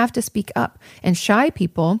 So we have to speak up. And shy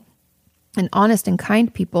people and honest and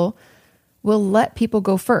kind people will let people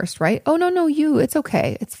go first, right? Oh, no, you, it's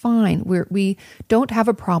okay. It's fine. We don't have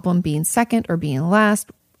a problem being second or being last,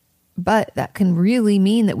 but that can really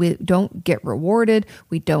mean that we don't get rewarded.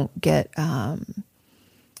 We don't get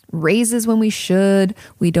raises when we should.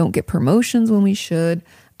 We don't get promotions when we should.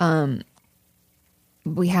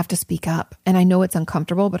 We have to speak up. And I know it's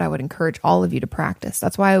uncomfortable, but I would encourage all of you to practice.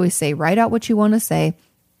 That's why I always say, write out what you want to say.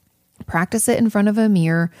 Practice it in front of a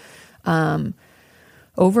mirror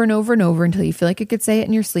over and over and over until you feel like you could say it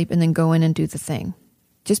in your sleep, and then go in and do the thing.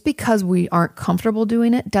 Just because we aren't comfortable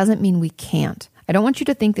doing it doesn't mean we can't. I don't want you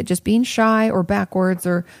to think that just being shy or backwards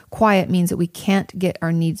or quiet means that we can't get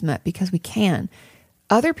our needs met, because we can.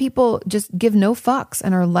 Other people just give no fucks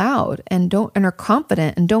and are loud and are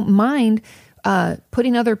confident and don't mind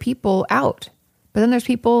putting other people out. But then there's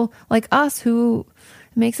people like us who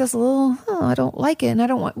makes us a little, I don't like it, and I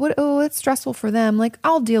don't want it's stressful for them. Like,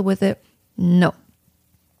 I'll deal with it. No.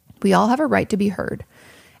 We all have a right to be heard.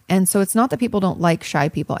 And so it's not that people don't like shy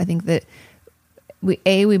people. I think that we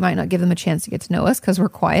might not give them a chance to get to know us because we're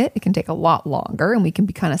quiet. It can take a lot longer and we can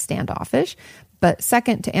be kind of standoffish. But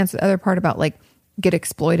second, to answer the other part about like get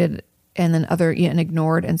exploited and then and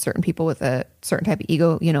ignored, and certain people with a certain type of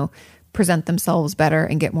ego, present themselves better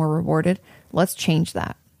and get more rewarded. Let's change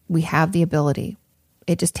that. We have the ability.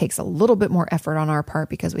 It just takes a little bit more effort on our part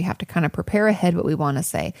because we have to kind of prepare ahead what we want to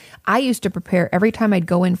say. I used to prepare every time I'd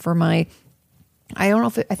go in for my, I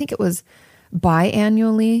think it was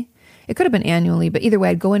biannually. It could have been annually, but either way,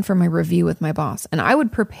 I'd go in for my review with my boss, and I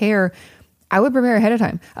would prepare ahead of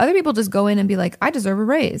time. Other people just go in and be like, I deserve a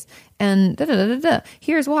raise, and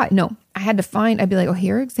here's why. No, I'd be like, oh,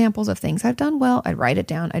 here are examples of things I've done well. I'd write it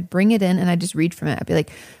down. I'd bring it in and I'd just read from it. I'd be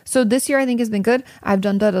like, so this year I think has been good. I've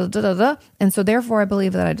done and so therefore I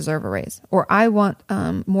believe that I deserve a raise, or I want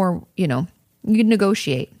more, you can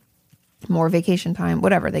negotiate more vacation time,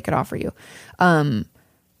 whatever they could offer you.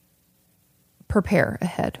 Prepare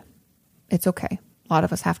ahead. It's okay. A lot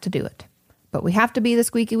of us have to do it. But we have to be the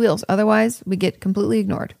squeaky wheels. Otherwise, we get completely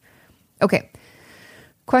ignored. Okay.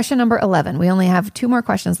 Question number 11. We only have 2 more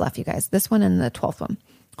questions left, you guys. This one and the 12th one.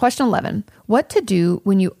 Question 11. What to do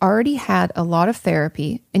when you already had a lot of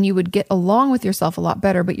therapy and you would get along with yourself a lot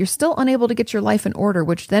better, but you're still unable to get your life in order,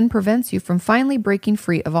 which then prevents you from finally breaking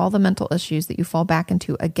free of all the mental issues that you fall back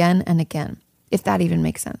into again and again. If that even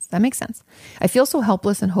makes sense. That makes sense. I feel so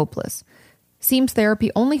helpless and hopeless. Seems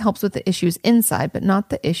therapy only helps with the issues inside, but not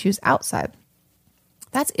the issues outside.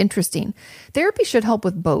 That's interesting. Therapy should help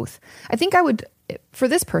with both. I think I would, for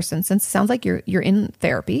this person, since it sounds like you're in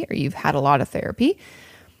therapy or you've had a lot of therapy,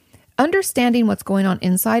 understanding what's going on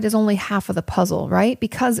inside is only half of the puzzle, right?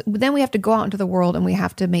 Because then we have to go out into the world and we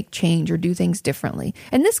have to make change or do things differently.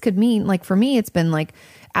 And this could mean, like for me, it's been like,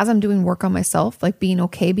 as I'm doing work on myself, like being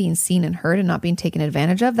okay, being seen and heard and not being taken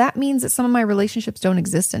advantage of, that means that some of my relationships don't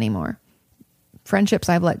exist anymore. Friendships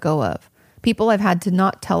I've let go of. People I've had to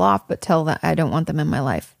not tell off, but tell that I don't want them in my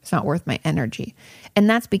life. It's not worth my energy. And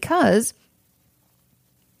that's because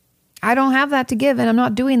I don't have that to give, and I'm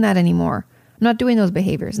not doing that anymore. I'm not doing those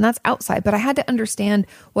behaviors, and that's outside. But I had to understand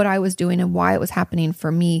what I was doing and why it was happening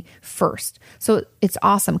for me first. So it's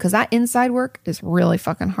awesome because that inside work is really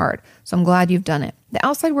fucking hard. So I'm glad you've done it. The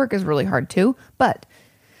outside work is really hard too. But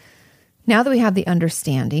now that we have the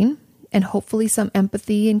understanding and hopefully some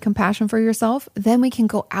empathy and compassion for yourself, then we can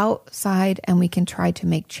go outside and we can try to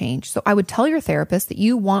make change. So I would tell your therapist that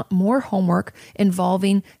you want more homework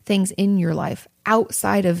involving things in your life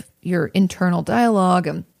outside of your internal dialogue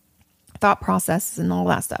and thought processes and all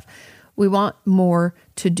that stuff. We want more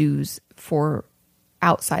to-dos for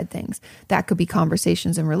outside things. That could be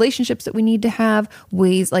conversations and relationships that we need to have,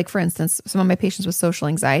 ways like, for instance, some of my patients with social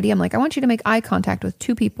anxiety, I'm like, I want you to make eye contact with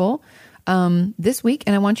 2 people this week,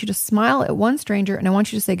 and I want you to smile at one stranger, and I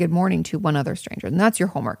want you to say good morning to one other stranger. And that's your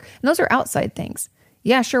homework. And those are outside things.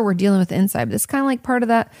 Yeah, sure, we're dealing with the inside, but it's kind of like part of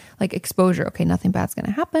that, like exposure. Okay, nothing bad's going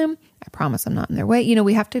to happen. I promise I'm not in their way.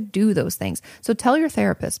 We have to do those things. So tell your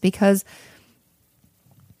therapist, because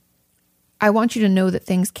I want you to know that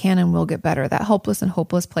things can and will get better. That helpless and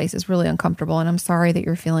hopeless place is really uncomfortable, and I'm sorry that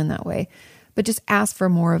you're feeling that way. But just ask for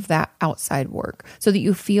more of that outside work so that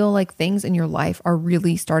you feel like things in your life are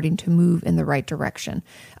really starting to move in the right direction.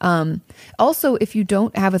 Also, if you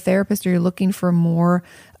don't have a therapist or you're looking for more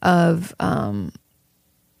of,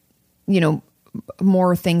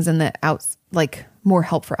 more things in the like more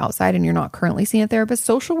help for outside, and you're not currently seeing a therapist,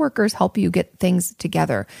 social workers help you get things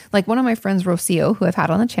together. Like one of my friends, Rocio, who I've had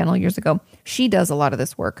on the channel years ago, she does a lot of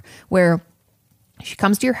this work where she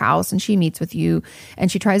comes to your house and she meets with you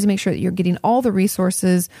and she tries to make sure that you're getting all the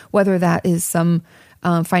resources, whether that is some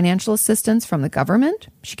financial assistance from the government.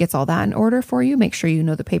 She gets all that in order for you. Make sure you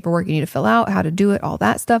know the paperwork you need to fill out, how to do it, all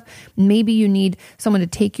that stuff. Maybe you need someone to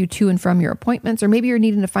take you to and from your appointments, or maybe you're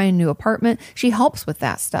needing to find a new apartment. She helps with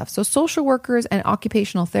that stuff. So social workers and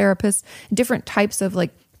occupational therapists, different types of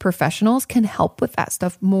like professionals can help with that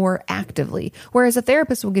stuff more actively. Whereas a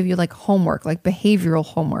therapist will give you like homework, like behavioral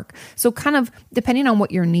homework. So kind of depending on what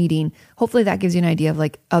you're needing, hopefully that gives you an idea of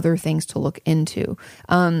like other things to look into.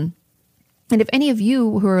 And if any of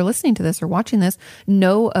you who are listening to this or watching this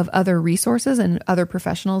know of other resources and other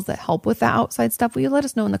professionals that help with the outside stuff, will you let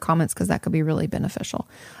us know in the comments? Because that could be really beneficial.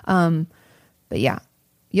 But yeah,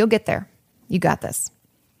 you'll get there. You got this.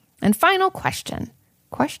 And final question.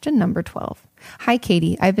 Question number 12. Hi,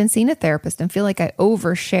 Katie. I've been seeing a therapist and feel like I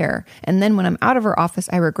overshare. And then when I'm out of her office,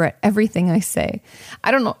 I regret everything I say.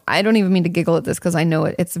 I don't know. I don't even mean to giggle at this because I know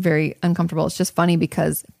it's very uncomfortable. It's just funny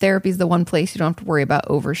because therapy is the one place you don't have to worry about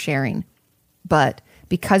oversharing. But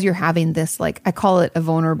because you're having this, like, I call it a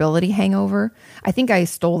vulnerability hangover. I think I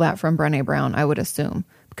stole that from Brené Brown, I would assume,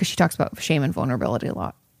 because she talks about shame and vulnerability a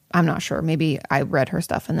lot. I'm not sure. Maybe I read her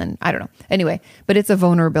stuff and then I don't know. Anyway, but it's a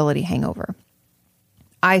vulnerability hangover.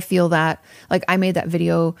 I feel that, like, I made that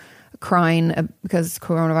video crying because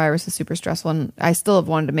coronavirus is super stressful, and I still have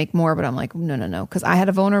wanted to make more, but I'm like, no, because I had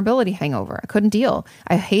a vulnerability hangover. I couldn't deal.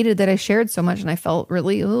 I hated that I shared so much, and I felt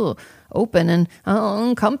really open and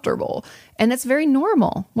uncomfortable. And it's very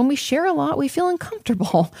normal. When we share a lot, we feel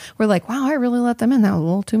uncomfortable. We're like, wow, I really let them in. That was a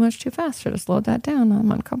little too much too fast. Should have slowed that down.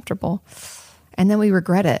 I'm uncomfortable. And then we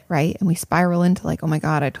regret it, right? And we spiral into like, oh my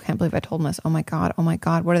God, I can't believe I told them this. Oh my God,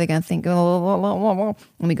 what are they going to think? And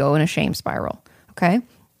we go in a shame spiral, okay?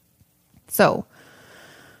 So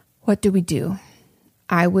what do?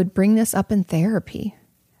 I would bring this up in therapy.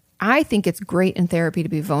 I think it's great in therapy to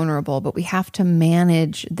be vulnerable, but we have to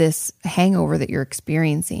manage this hangover that you're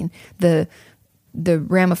experiencing. The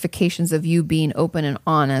ramifications of you being open and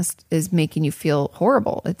honest is making you feel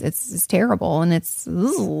horrible. It's terrible, and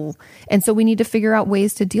and so we need to figure out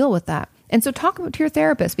ways to deal with that. And so talk to your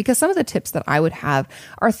therapist, because some of the tips that I would have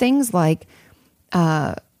are things like,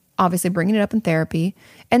 obviously bringing it up in therapy,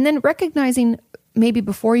 and then recognizing maybe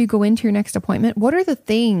before you go into your next appointment, what are the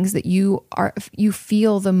things that you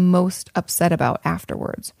feel the most upset about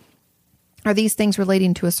afterwards? Are these things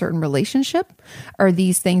relating to a certain relationship? Are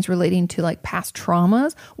these things relating to like past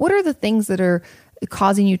traumas? What are the things that are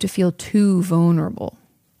causing you to feel too vulnerable?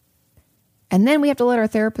 And then we have to let our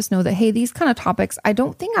therapist know that, hey, these kind of topics, I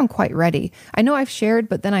don't think I'm quite ready. I know I've shared,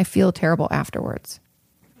 but then I feel terrible afterwards.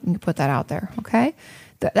 You can put that out there, okay?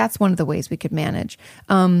 That's one of the ways we could manage.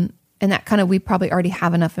 And that kind of, we probably already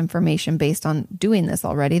have enough information based on doing this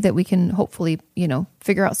already that we can hopefully,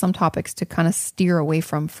 figure out some topics to kind of steer away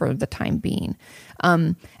from for the time being.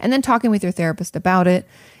 And then talking with your therapist about it.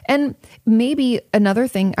 And maybe another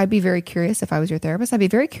thing, I'd be very curious if I was your therapist, I'd be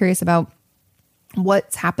very curious about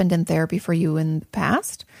what's happened in therapy for you in the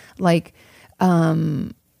past, like,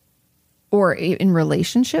 or in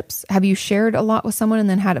relationships. Have you shared a lot with someone and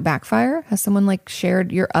then had it backfire? Has someone like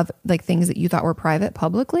shared your other, like things that you thought were private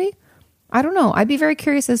publicly? I don't know. I'd be very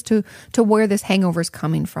curious as to where this hangover is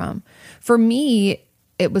coming from. For me,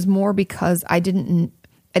 it was more because I didn't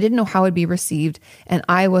know how it'd be received, and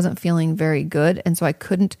I wasn't feeling very good. And so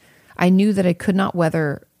I knew that I could not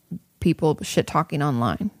weather people shit talking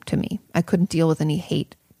online to me. I couldn't deal with any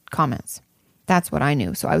hate comments. That's what I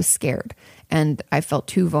knew. So I was scared, and I felt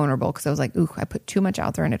too vulnerable because I was like, ooh, I put too much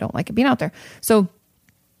out there and I don't like it being out there. So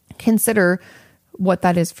consider what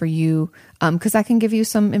that is for you, because that can give you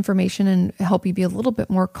some information and help you be a little bit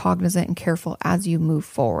more cognizant and careful as you move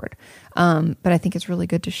forward. But I think it's really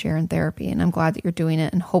good to share in therapy, and I'm glad that you're doing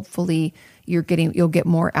it, and hopefully you'll get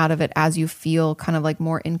more out of it as you feel kind of like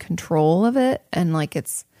more in control of it. And like I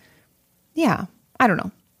don't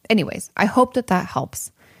know. Anyways, I hope that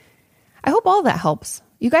helps. I hope all that helps.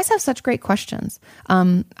 You guys have such great questions.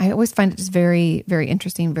 I always find it just very, very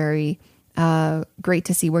interesting, very great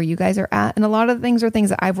to see where you guys are at. And a lot of the things are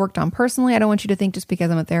things that I've worked on personally. I don't want you to think just because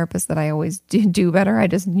I'm a therapist that I always do better. I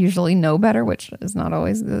just usually know better, which is not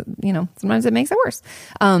always, sometimes it makes it worse.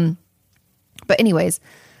 But anyways,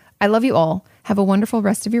 I love you all. Have a wonderful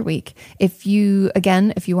rest of your week. If you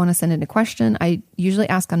want to send in a question, I usually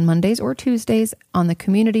ask on Mondays or Tuesdays on the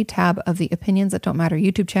community tab of the Opinions That Don't Matter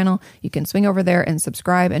YouTube channel. You can swing over there and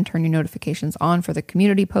subscribe and turn your notifications on for the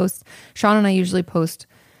community posts. Sean and I usually post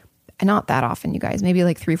not that often, you guys, maybe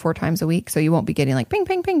like 3-4 times a week. So you won't be getting like ping,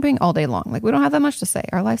 ping, ping, ping all day long. Like we don't have that much to say.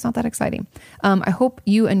 Our life's not that exciting. I hope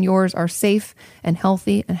you and yours are safe and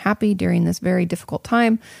healthy and happy during this very difficult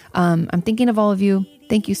time. I'm thinking of all of you.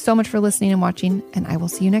 Thank you so much for listening and watching, and I will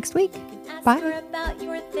see you next week. Bye. Ask her about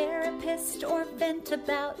your therapist or vent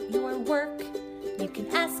about your work. You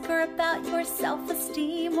can ask her about your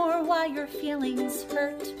self-esteem or why your feelings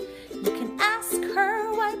hurt. You can ask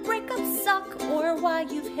her why breakups suck or why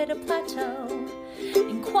you've hit a plateau.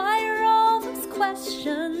 Inquire all those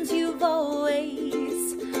questions you've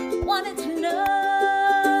always wanted to know.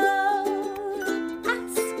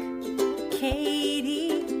 Ask Kate.